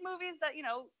 and they did movies that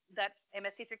that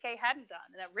MST3K hadn't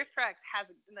done, and that Riff Tracks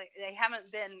hasn't. They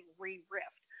haven't been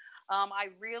re-riffed. I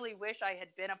really wish I had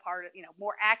been a part of,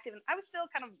 more active. I was still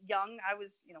kind of young. I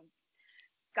was,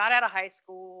 got out of high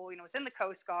school, was in the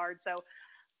Coast Guard. So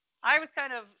I was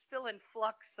kind of still in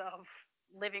flux of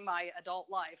living my adult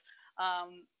life.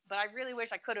 But I really wish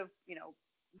I could have,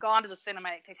 gone to the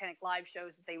Cinematic Titanic live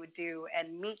shows that they would do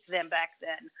and meet them back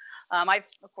then. I've,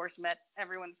 of course, met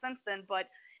everyone since then. But,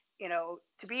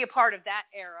 to be a part of that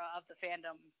era of the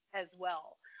fandom as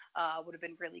well would have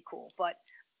been really cool. But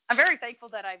I'm very thankful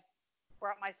that I've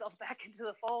brought myself back into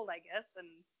the fold, I guess, and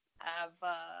have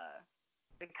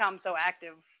become so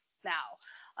active now.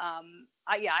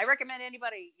 I recommend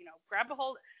anybody, grab a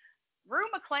hold. Rue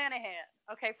McClanahan,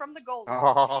 okay, from the Golden.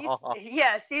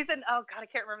 She's in. Oh God, I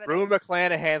can't remember. Rue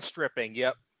McClanahan stripping.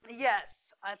 Yep.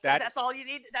 Yes, that's all you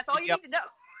need. That's all you need to know.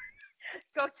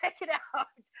 Go check it out.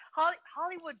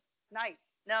 Hollywood Nights.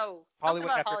 No.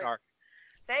 Hollywood After Dark.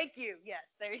 Thank you. Yes,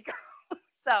 there you go.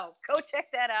 So go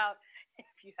check that out if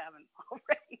you haven't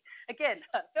already. Again,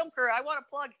 film crew, I want to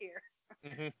plug here.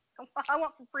 I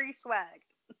want some free swag.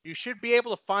 You should be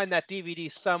able to find that DVD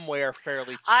somewhere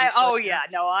fairly cheap.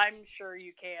 I'm sure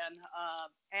you can.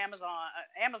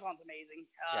 Amazon's amazing.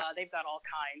 They've got all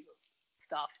kinds of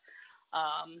stuff.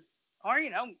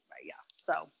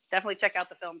 So definitely check out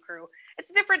the film crew.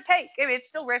 It's a different take. I mean, it's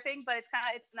still riffing, but it's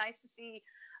nice to see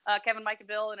Kevin, Mike, and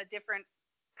Bill in a different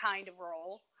kind of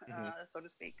role, so to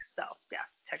speak. So yeah,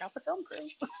 check out the film crew.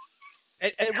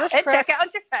 and check out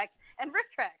Riff Tracks. And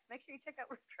Riff Tracks. Make sure you check out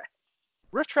Riff Tracks.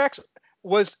 Riff Tracks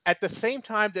was at the same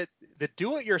time that the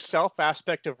do-it-yourself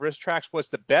aspect of Riff Tracks was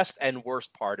the best and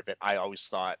worst part of it. I always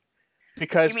thought,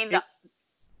 because you mean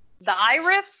the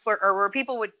iRiffs, or where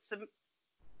people would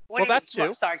that too.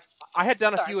 What? Sorry, I had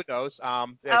done a few of those.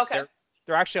 Okay.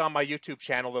 They're actually on my YouTube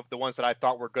channel, of the ones that I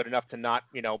thought were good enough to not,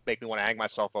 make me want to hang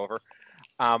myself over.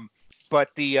 But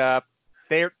the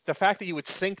fact that you would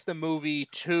sync the movie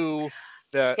to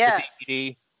the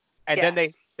DVD, and then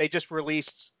they just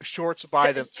released shorts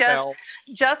by themselves.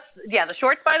 The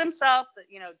shorts by themselves.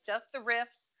 Just the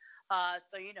riffs.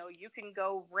 So you can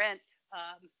go rent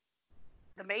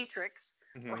The Matrix,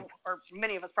 or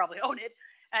many of us probably own it,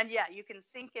 and you can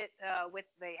sync it with.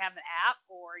 They have an app,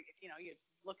 or you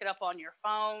look it up on your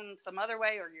phone some other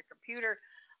way, or your computer.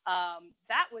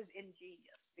 That was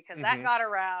ingenious, because that got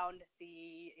around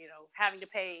the having to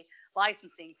pay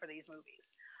licensing for these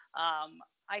movies.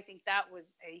 I think that was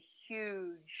a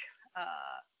huge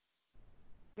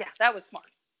that was smart.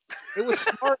 It was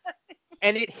smart.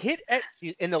 And it hit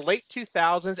in the late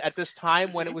 2000s, at this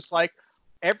time when it was like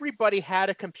everybody had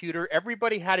a computer,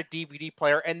 everybody had a DVD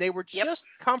player, and they were just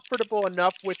comfortable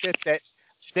enough with it that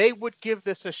they would give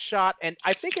this a shot. And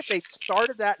I think if they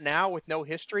started that now with no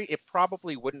history, it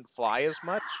probably wouldn't fly as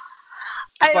much.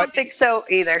 I don't think so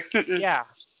either. Yeah.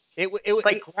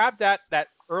 It grabbed that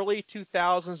early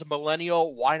 2000s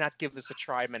millennial, why not give this a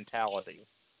try mentality.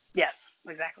 Yes,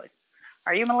 exactly.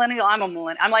 Are you millennial? I'm a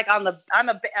millennial. I'm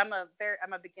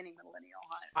a beginning millennial.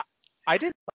 I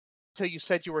didn't until you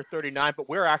said you were 39, but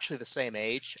we're actually the same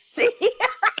age. See?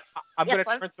 I'm going to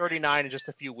turn 39 in just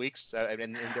a few weeks,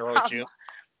 in early June.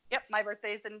 Yep, my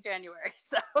birthday's in January,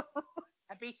 so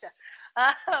I beat you.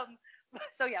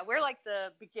 So we're like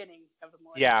the beginning of the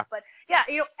millennials. Yeah. But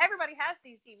everybody has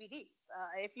these DVDs.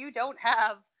 If you don't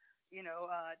have,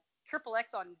 Triple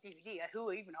X on DVD,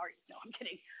 who even are you? No, I'm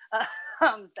kidding.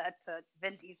 That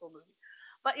Vin Diesel movie.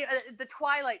 But the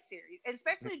Twilight series, and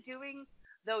especially doing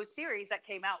those series that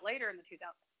came out later in the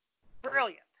 2000s,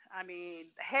 brilliant. I mean,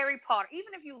 Harry Potter.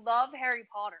 Even if you love Harry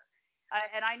Potter,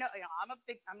 and I know, I'm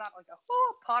not like a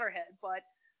Potterhead, but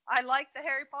I like the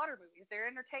Harry Potter movies. They're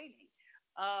entertaining.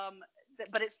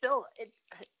 But it's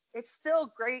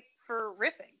still great for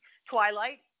riffing.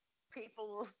 Twilight,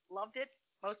 people loved it.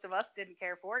 Most of us didn't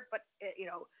care for it, but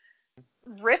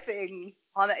riffing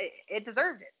on it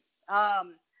deserved it.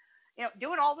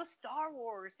 Doing all the Star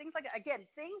Wars things, like, again,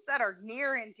 things that are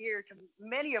near and dear to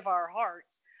many of our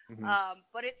hearts.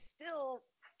 But it's still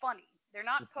funny. They're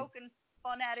not poking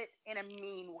fun at it in a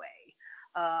mean way.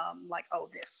 like, oh,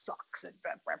 this sucks. And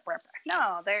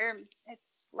no,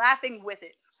 it's laughing with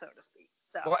it, so to speak.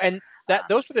 So, well, and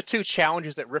those were the two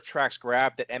challenges that RiffTrax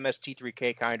grabbed that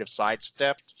MST3K kind of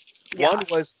sidestepped. yeah. One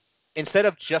was, instead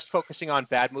of just focusing on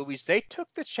bad movies, they took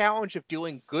the challenge of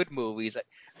doing good movies.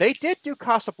 They did do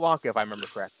Casablanca, if I remember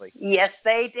correctly. Yes,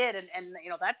 they did, and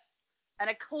that's an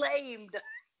acclaimed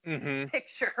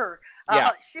picture.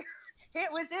 Yeah. It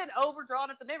was in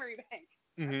Overdrawn at the Memory Bank.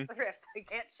 Mm-hmm. The Rift. You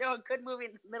can't show a good movie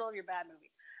in the middle of your bad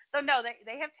movie. So no,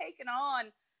 they have taken on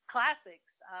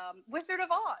classics. Wizard of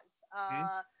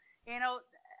Oz.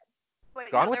 But,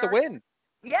 Gone with the Wind.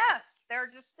 Yes,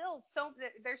 there's still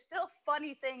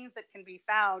funny things that can be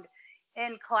found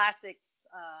in classics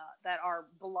that are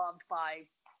beloved by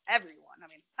everyone. I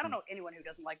mean, I don't know anyone who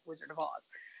doesn't like Wizard of Oz,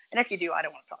 and if you do, I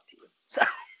don't want to talk to you. So,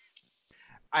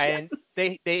 and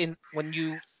they when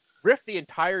you riff the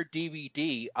entire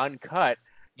DVD uncut,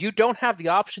 you don't have the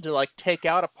option to take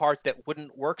out a part that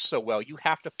wouldn't work so well. You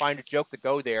have to find a joke to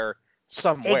go there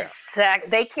somewhere. Exactly.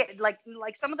 They can't like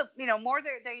some of the more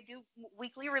they do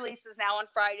weekly releases now. On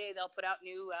Friday they'll put out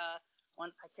new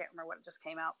ones. I can't remember what just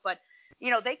came out, but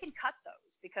they can cut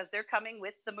those because they're coming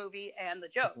with the movie and the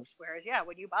jokes. Whereas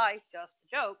when you buy just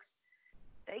the jokes,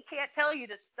 they can't tell you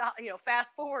to stop,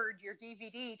 fast forward your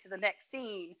DVD to the next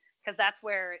scene because that's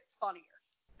where it's funnier.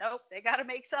 Nope, they got to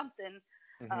make something,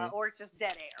 or it's just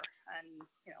dead air, and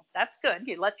that's good.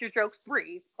 You let your jokes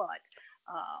breathe, but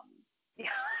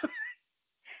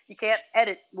you can't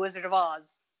edit Wizard of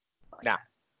Oz. No.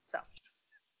 So,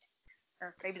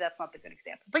 or maybe that's not the good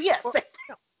example, but yes. Well,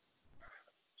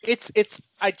 it's.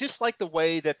 I just like the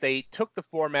way that they took the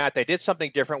format, they did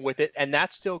something different with it, and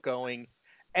that's still going.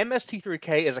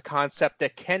 MST3K is a concept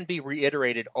that can be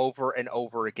reiterated over and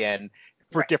over again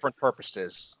for different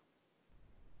purposes.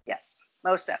 Yes,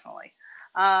 most definitely.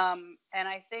 And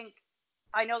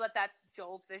I know that that's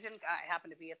Joel's vision. I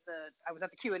happened to be I was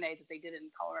at the Q&A that they did in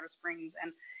Colorado Springs,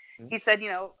 and he said,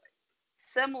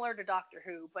 similar to Doctor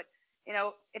Who, but,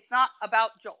 it's not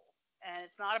about Joel, and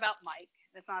it's not about Mike,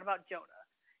 and it's not about Jonah.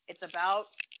 It's about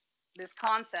this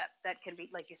concept that can be,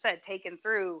 like you said, taken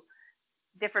through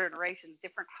different iterations,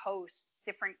 different hosts,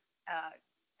 different,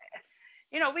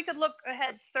 we could look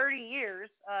ahead 30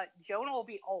 years. Jonah will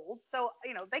be old. So,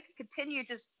 they could continue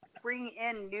just bring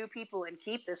in new people and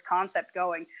keep this concept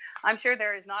going. I'm sure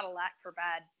there is not a lack for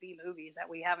bad B movies that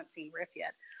we haven't seen riff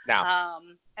yet. No.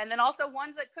 And then also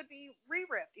ones that could be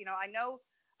re-riffed. I know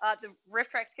the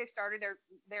RiffTrax Kickstarter,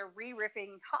 they're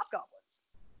re-riffing Hobgoblins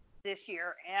this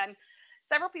year. And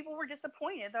several people were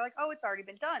disappointed. They're like, oh, it's already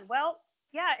been done. Well,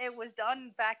 yeah, it was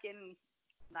done back in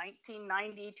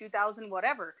 1990, 2000,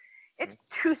 whatever. It's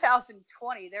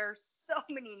 2020. There are so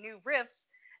many new riffs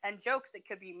and jokes that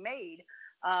could be made.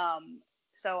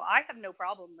 So I have no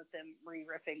problem with them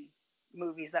re-riffing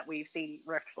movies that we've seen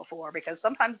riffed before, because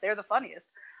sometimes they're the funniest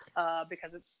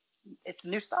because it's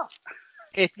new stuff.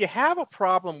 If you have a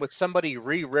problem with somebody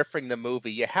re-riffing the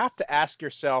movie, you have to ask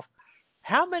yourself,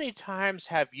 how many times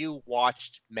have you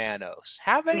watched Manos?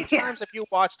 How many times have you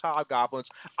watched Hobgoblins?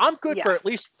 I'm good for at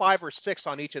least 5 or 6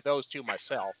 on each of those two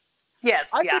myself. Yes,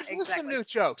 I could use some new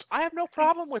jokes. I have no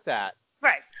problem with that.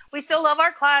 Right. We still love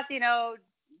our class, vote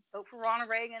for Ronald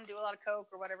Reagan, do a lot of coke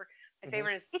or whatever. My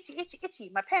favorite is itchy, itchy, itchy.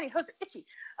 My pantyhose are itchy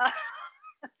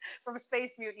from a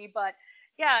Space Mutiny. But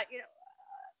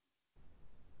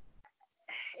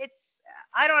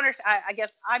I don't understand. I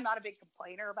guess I'm not a big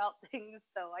complainer about things,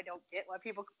 so I don't get why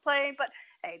people complain. But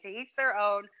hey, to each their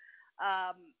own.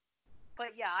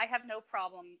 But I have no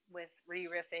problem with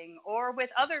re-riffing or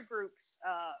with other groups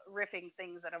riffing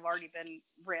things that have already been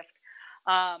riffed,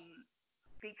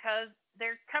 because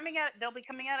they'll be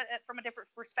coming at it from a different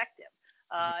perspective,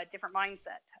 different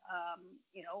mindset.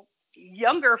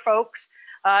 Younger folks,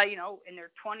 in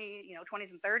their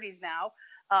 20s and 30s now,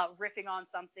 riffing on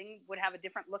something would have a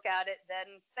different look at it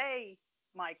than, say,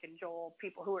 Mike and Joel,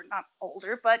 people who are not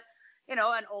older, but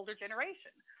an older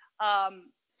generation.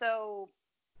 So.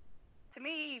 To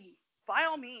me, by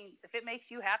all means, if it makes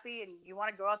you happy and you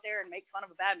want to go out there and make fun of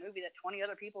a bad movie that 20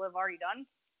 other people have already done,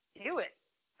 do it.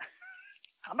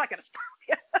 I'm not going to stop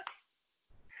you.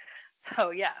 So,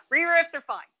 re-riffs are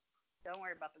fine. Don't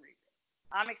worry about the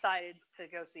re-riffs. I'm excited to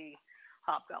go see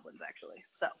Hobgoblins, actually.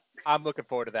 So I'm looking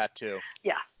forward to that, too.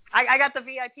 Yeah. I got the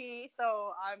VIP,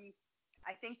 so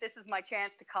I think this is my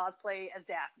chance to cosplay as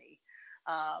Daphne.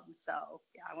 I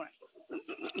want to.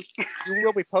 You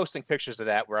will be posting pictures of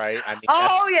that, right? I mean,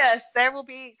 yes, there will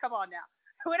be. Come on now.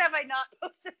 When have I not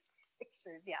posted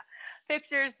pictures? Yeah,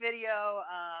 pictures, video.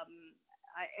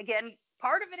 Again,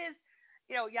 part of it is,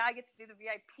 I get to do the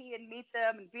VIP and meet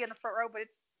them and be in the front row, but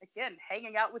it's again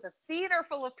hanging out with a theater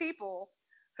full of people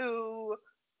who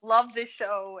love this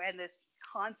show and this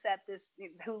concept,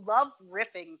 who love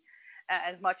riffing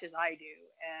as much as I do,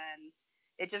 and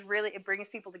it brings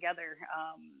people together.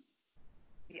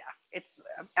 Yeah,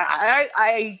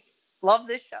 I love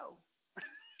this show.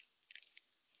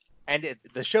 And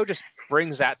the show just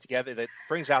brings that together. That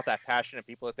brings out that passion in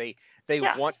people that they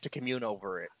want to commune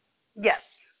over it.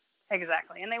 Yes,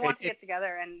 exactly. And they want to get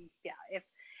together. And yeah, if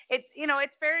it,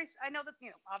 it's very. I know that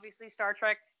obviously Star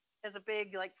Trek is a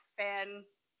big like fan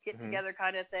get together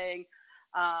kind of thing,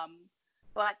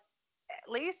 but at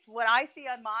least what I see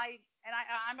on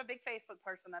I'm a big Facebook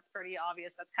person. That's pretty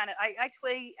obvious. That's kind of I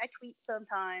tweet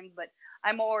sometimes, but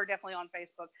I'm more definitely on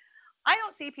Facebook. I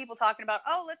don't see people talking about,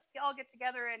 oh, let's all get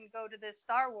together and go to this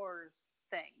Star Wars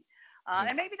thing.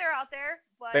 And maybe they're out there,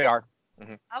 but they are.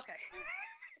 Okay.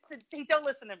 They don't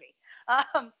listen to me.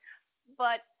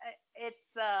 But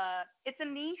it's a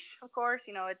niche, of course.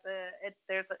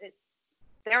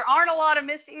 There aren't a lot of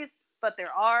Misties, but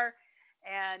there are,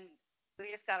 and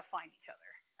we just got to find each other.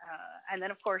 And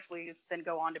then, of course, we then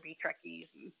go on to be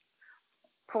Trekkies and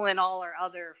pull in all our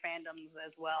other fandoms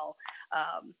as well.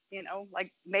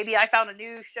 Like maybe I found a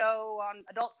new show on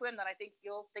Adult Swim that I think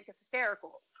you'll think is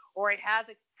hysterical, or it has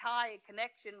a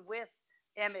connection with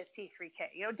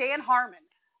MST3K. Dan Harmon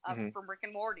from Rick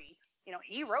and Morty,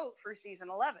 he wrote for season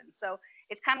 11. So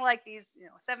it's kind of like these,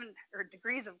 7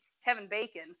 degrees of Kevin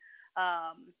Bacon,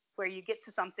 where you get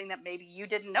to something that maybe you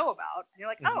didn't know about, and you're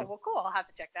like, oh, well, cool, I'll have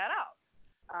to check that out.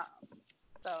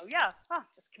 So yeah,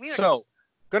 just community. So,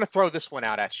 gonna throw this one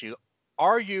out at you.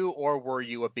 Are you or were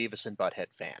you a Beavis and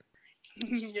Butthead fan?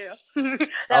 Yeah. Me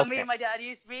and my dad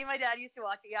used to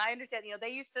watch it. Yeah, I understand. They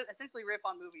used to essentially rip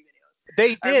on movie videos.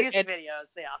 They did. Music videos,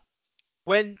 yeah.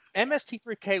 When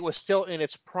MST3K was still in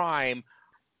its prime,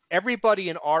 everybody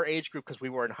in our age group, because we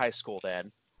were in high school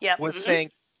then, was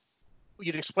saying,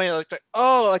 you'd explain it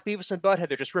like Beavis and Butthead,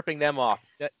 they're just ripping them off.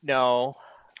 No.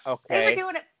 Okay. They were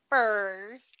doing it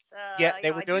first.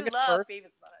 They were doing it first. Beavis and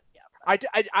Butthead.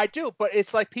 Yeah, I do, but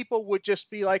it's like people would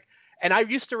just be like, and I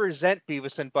used to resent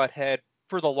Beavis and Butthead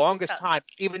for the longest time,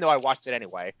 even though I watched it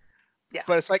anyway. Yeah.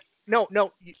 But it's like, no,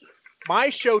 my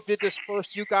show did this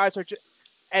first. You guys are just,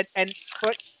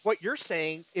 but what you're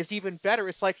saying is even better.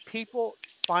 It's like people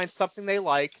find something they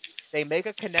like, they make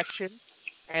a connection,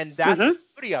 and that's the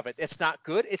beauty of it. It's not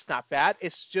good, it's not bad.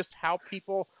 It's just how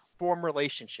people form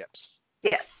relationships.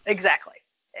 Yes, exactly.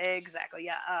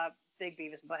 Yeah. Big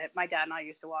Beavis and Butthead. My dad and I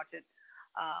used to watch it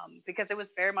because it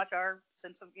was very much our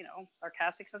sense of,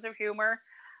 sarcastic sense of humor.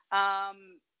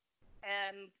 And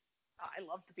I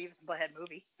loved the Beavis and Butthead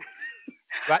movie.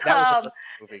 That was a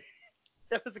great movie.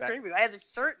 That was a great movie. I had the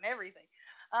shirt and everything.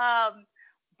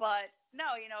 But no,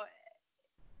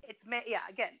 it's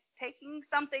again, taking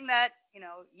something that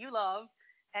you love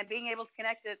and being able to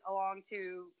connect it along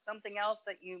to something else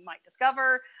that you might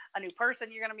discover, a new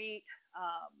person you're going to meet.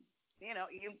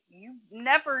 You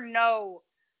never know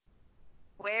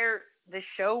where the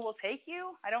show will take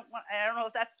you. I don't know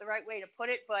if that's the right way to put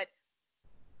it, but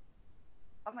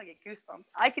I'm gonna get goosebumps.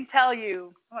 I can tell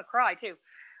you, I'm gonna cry too.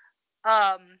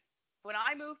 When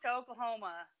I moved to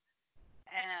Oklahoma,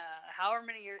 however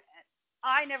many years,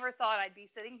 I never thought I'd be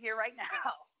sitting here right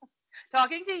now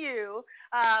talking to you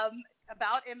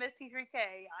about MST3K.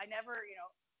 I never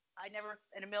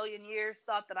in a million years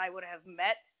thought that I would have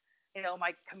met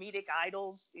my comedic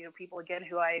idols, people again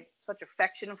who I have such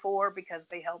affection for because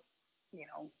they help,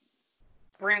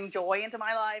 bring joy into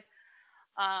my life.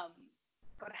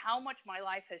 But how much my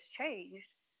life has changed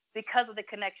because of the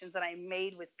connections that I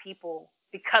made with people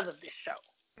because of this show.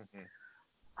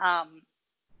 I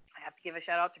have to give a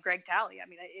shout out to Greg Talley. I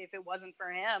mean, if it wasn't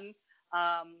for him,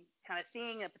 kind of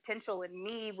seeing a potential in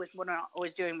me with when I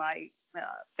was doing my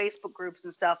Facebook groups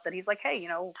and stuff, that he's like, hey,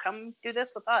 come do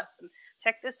this with us and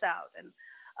check this out.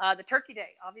 And the Turkey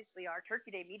Day, obviously our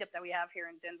Turkey Day meetup that we have here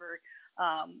in Denver,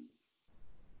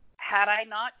 had I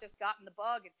not just gotten the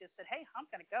bug and just said, hey, I'm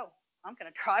going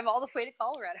to drive all the way to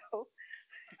Colorado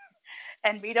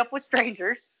and meet up with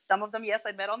strangers. Some of them, yes,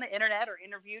 I met on the internet or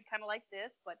interviewed kind of like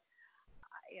this, but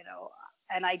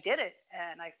and I did it,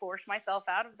 and I forced myself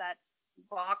out of that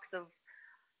box of,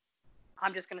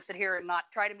 I'm just going to sit here and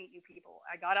not try to meet new people.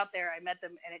 I got out there, I met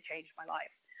them, and it changed my life.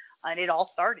 And it all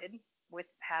started with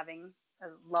having a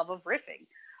love of riffing.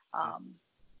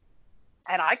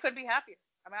 And I could be happier.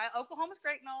 I mean, Oklahoma's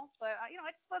great and all, but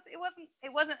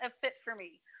it wasn't a fit for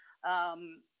me.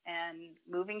 And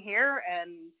moving here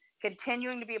and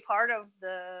continuing to be a part of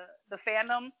the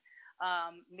fandom,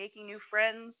 making new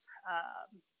friends,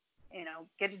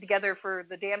 getting together for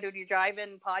the Damn Duty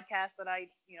Drive-In podcast that I,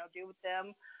 do with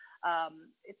them.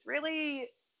 It's really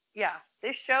yeah,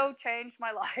 this show changed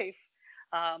my life.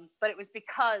 But it was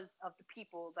because of the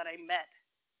people that I met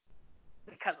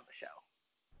because of the show.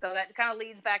 So that kind of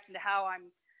leads back into how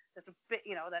I'm just a bit,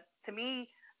 that to me,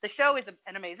 the show is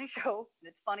an amazing show. And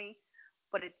it's funny,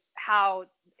 but it's how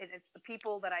it's the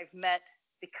people that I've met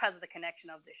because of the connection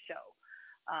of this show.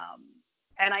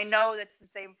 And I know that's the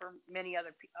same for many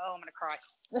other people. Oh, I'm going to cry.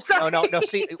 No.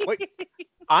 See,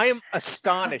 I am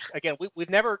astonished. Again, we've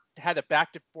never had a back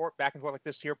and forth like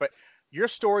this here, but your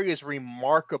story is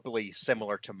remarkably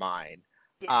similar to mine.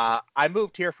 Yeah. I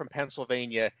moved here from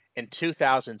Pennsylvania in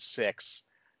 2006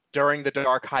 during the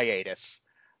dark hiatus.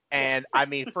 And I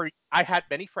mean, I had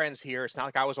many friends here. It's not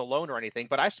like I was alone or anything,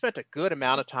 but I spent a good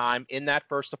amount of time in that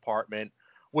first apartment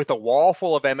with a wall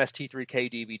full of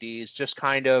MST3K DVDs, just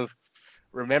kind of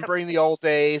remembering the old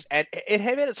days. And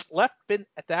had it's been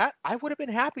at that, I would have been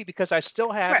happy because I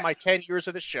still had my 10 years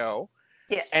of the show.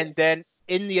 Yes. And then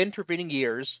in the intervening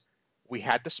years, we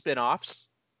had the spin-offs.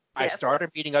 Yes. I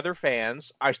started meeting other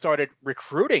fans. I started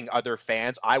recruiting other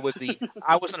fans. I wasn't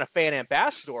a fan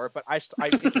ambassador, but I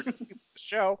introduced people to the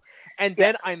show. And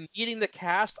then I'm meeting the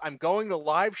cast. I'm going to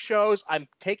live shows. I'm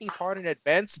taking part in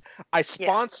events. I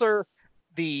sponsor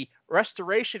the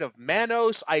restoration of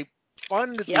Manos. I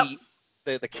fund the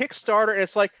Kickstarter. And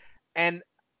it's like, and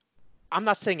I'm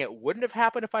not saying it wouldn't have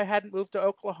happened if I hadn't moved to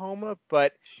Oklahoma,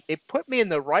 but it put me in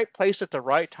the right place at the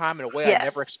right time in a way I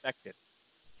never expected.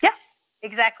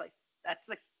 Exactly.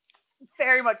 That's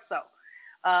very much so.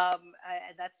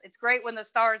 It's great when the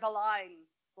stars align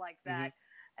like that,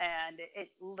 and it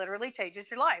literally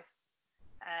changes your life.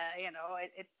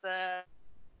 It's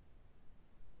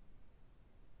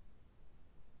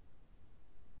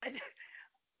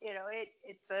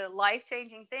a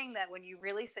life-changing thing that when you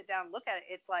really sit down and look at it,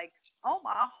 it's like, oh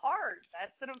my heart,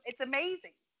 it's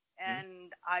amazing.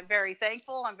 And I'm very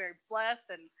thankful. I'm very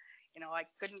blessed, and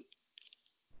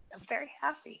I'm very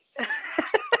happy.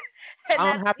 And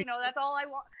I'm happy. That's all I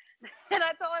want. And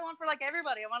that's all I want for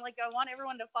everybody. I want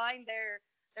everyone to find their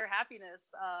happiness,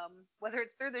 whether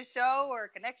it's through the show or a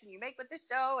connection you make with the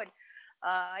show. And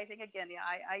I think again,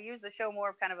 I use the show more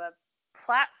of kind of a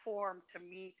platform to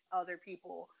meet other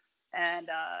people and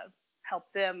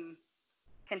help them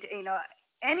continue.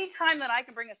 Anytime that I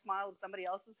can bring a smile to somebody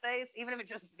else's face, even if it's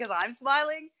just because I'm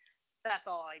smiling, that's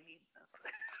all I need.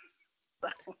 So,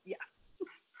 yeah.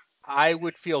 I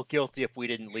would feel guilty if we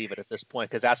didn't leave it at this point,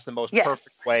 because that's the most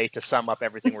perfect way to sum up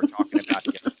everything we're talking about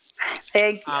here.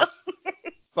 Thank you.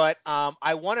 But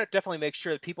I want to definitely make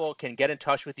sure that people can get in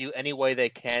touch with you any way they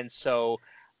can. So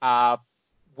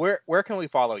where can we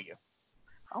follow you?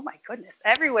 Oh, my goodness.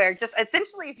 Everywhere. Just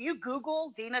essentially, if you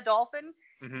Google Dina Dolphin,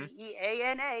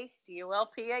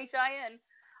 DeanaDolphin,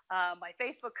 my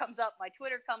Facebook comes up, my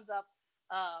Twitter comes up,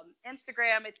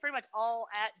 Instagram, it's pretty much all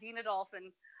at Dina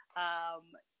Dolphin.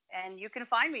 And you can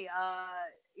find me.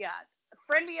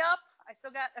 Friend me up. I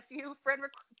still got a few friend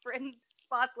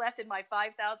spots left in my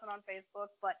 5,000 on Facebook.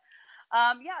 But,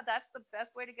 that's the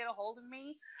best way to get a hold of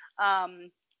me.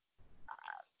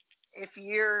 If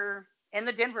you're in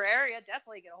the Denver area,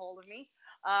 definitely get a hold of me.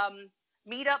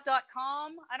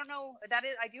 Meetup.com. I don't know.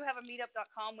 I do have a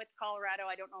meetup.com with Colorado.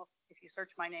 I don't know if you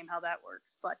search my name how that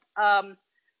works. But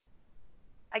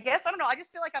I guess, I don't know. I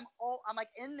just feel like I'm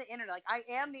in the internet. Like I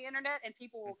am the internet, and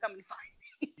people will come and find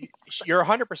me. You're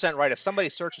 100% right. If somebody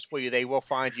searches for you, they will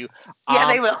find you. Yeah,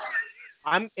 they will.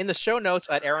 I'm in the show notes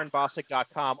at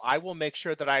AaronBossig.com. I will make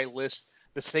sure that I list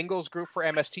the singles group for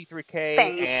MST3K.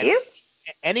 Thank you.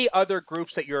 Any other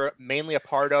groups that you're mainly a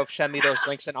part of. Send me those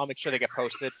links, and I'll make sure they get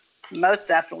posted. Most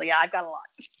definitely. Yeah, I've got a lot.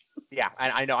 Yeah,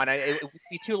 I know, and it would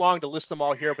be too long to list them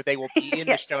all here, but they will be in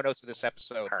the show notes of this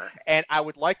episode. And I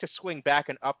would like to swing back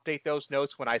and update those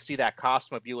notes when I see that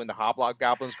costume of you in the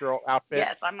Hobgoblins girl outfit.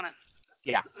 Yes, I'm gonna.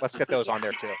 Yeah, let's get those on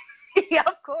there too. Yeah,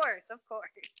 of course. This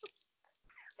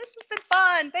has been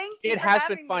fun. Thank you. It has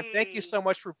been fun. Thank you so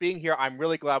much for being here. I'm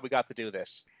really glad we got to do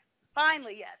this.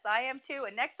 Finally, yes, I am too.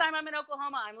 And next time I'm in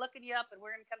Oklahoma, I'm looking you up, and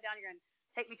we're gonna come down here and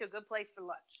take me to a good place for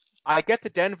lunch. I get to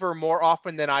Denver more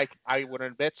often than I would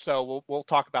admit, so we'll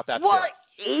talk about that too.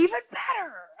 Even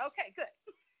better. Okay, good.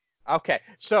 Okay,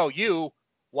 so you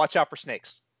watch out for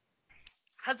snakes.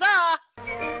 Huzzah!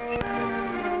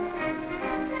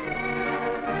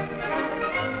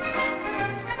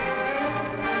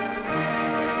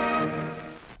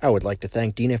 I would like to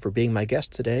thank Dina for being my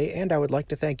guest today, and I would like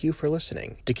to thank you for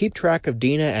listening. To keep track of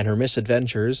Dina and her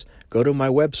misadventures, go to my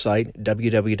website,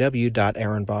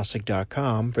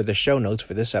 www.aaronbossig.com, for the show notes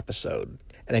for this episode.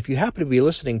 And if you happen to be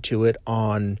listening to it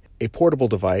on a portable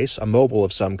device, a mobile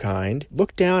of some kind,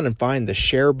 look down and find the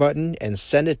share button and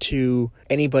send it to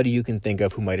anybody you can think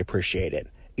of who might appreciate it.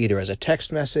 either as a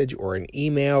text message or an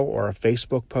email or a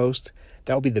Facebook post.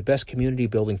 That would be the best community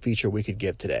building feature we could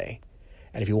give today.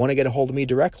 And if you want to get a hold of me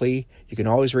directly, you can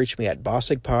always reach me at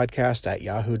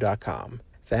bossigpodcast@yahoo.com.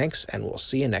 Thanks, and we'll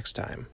see you next time.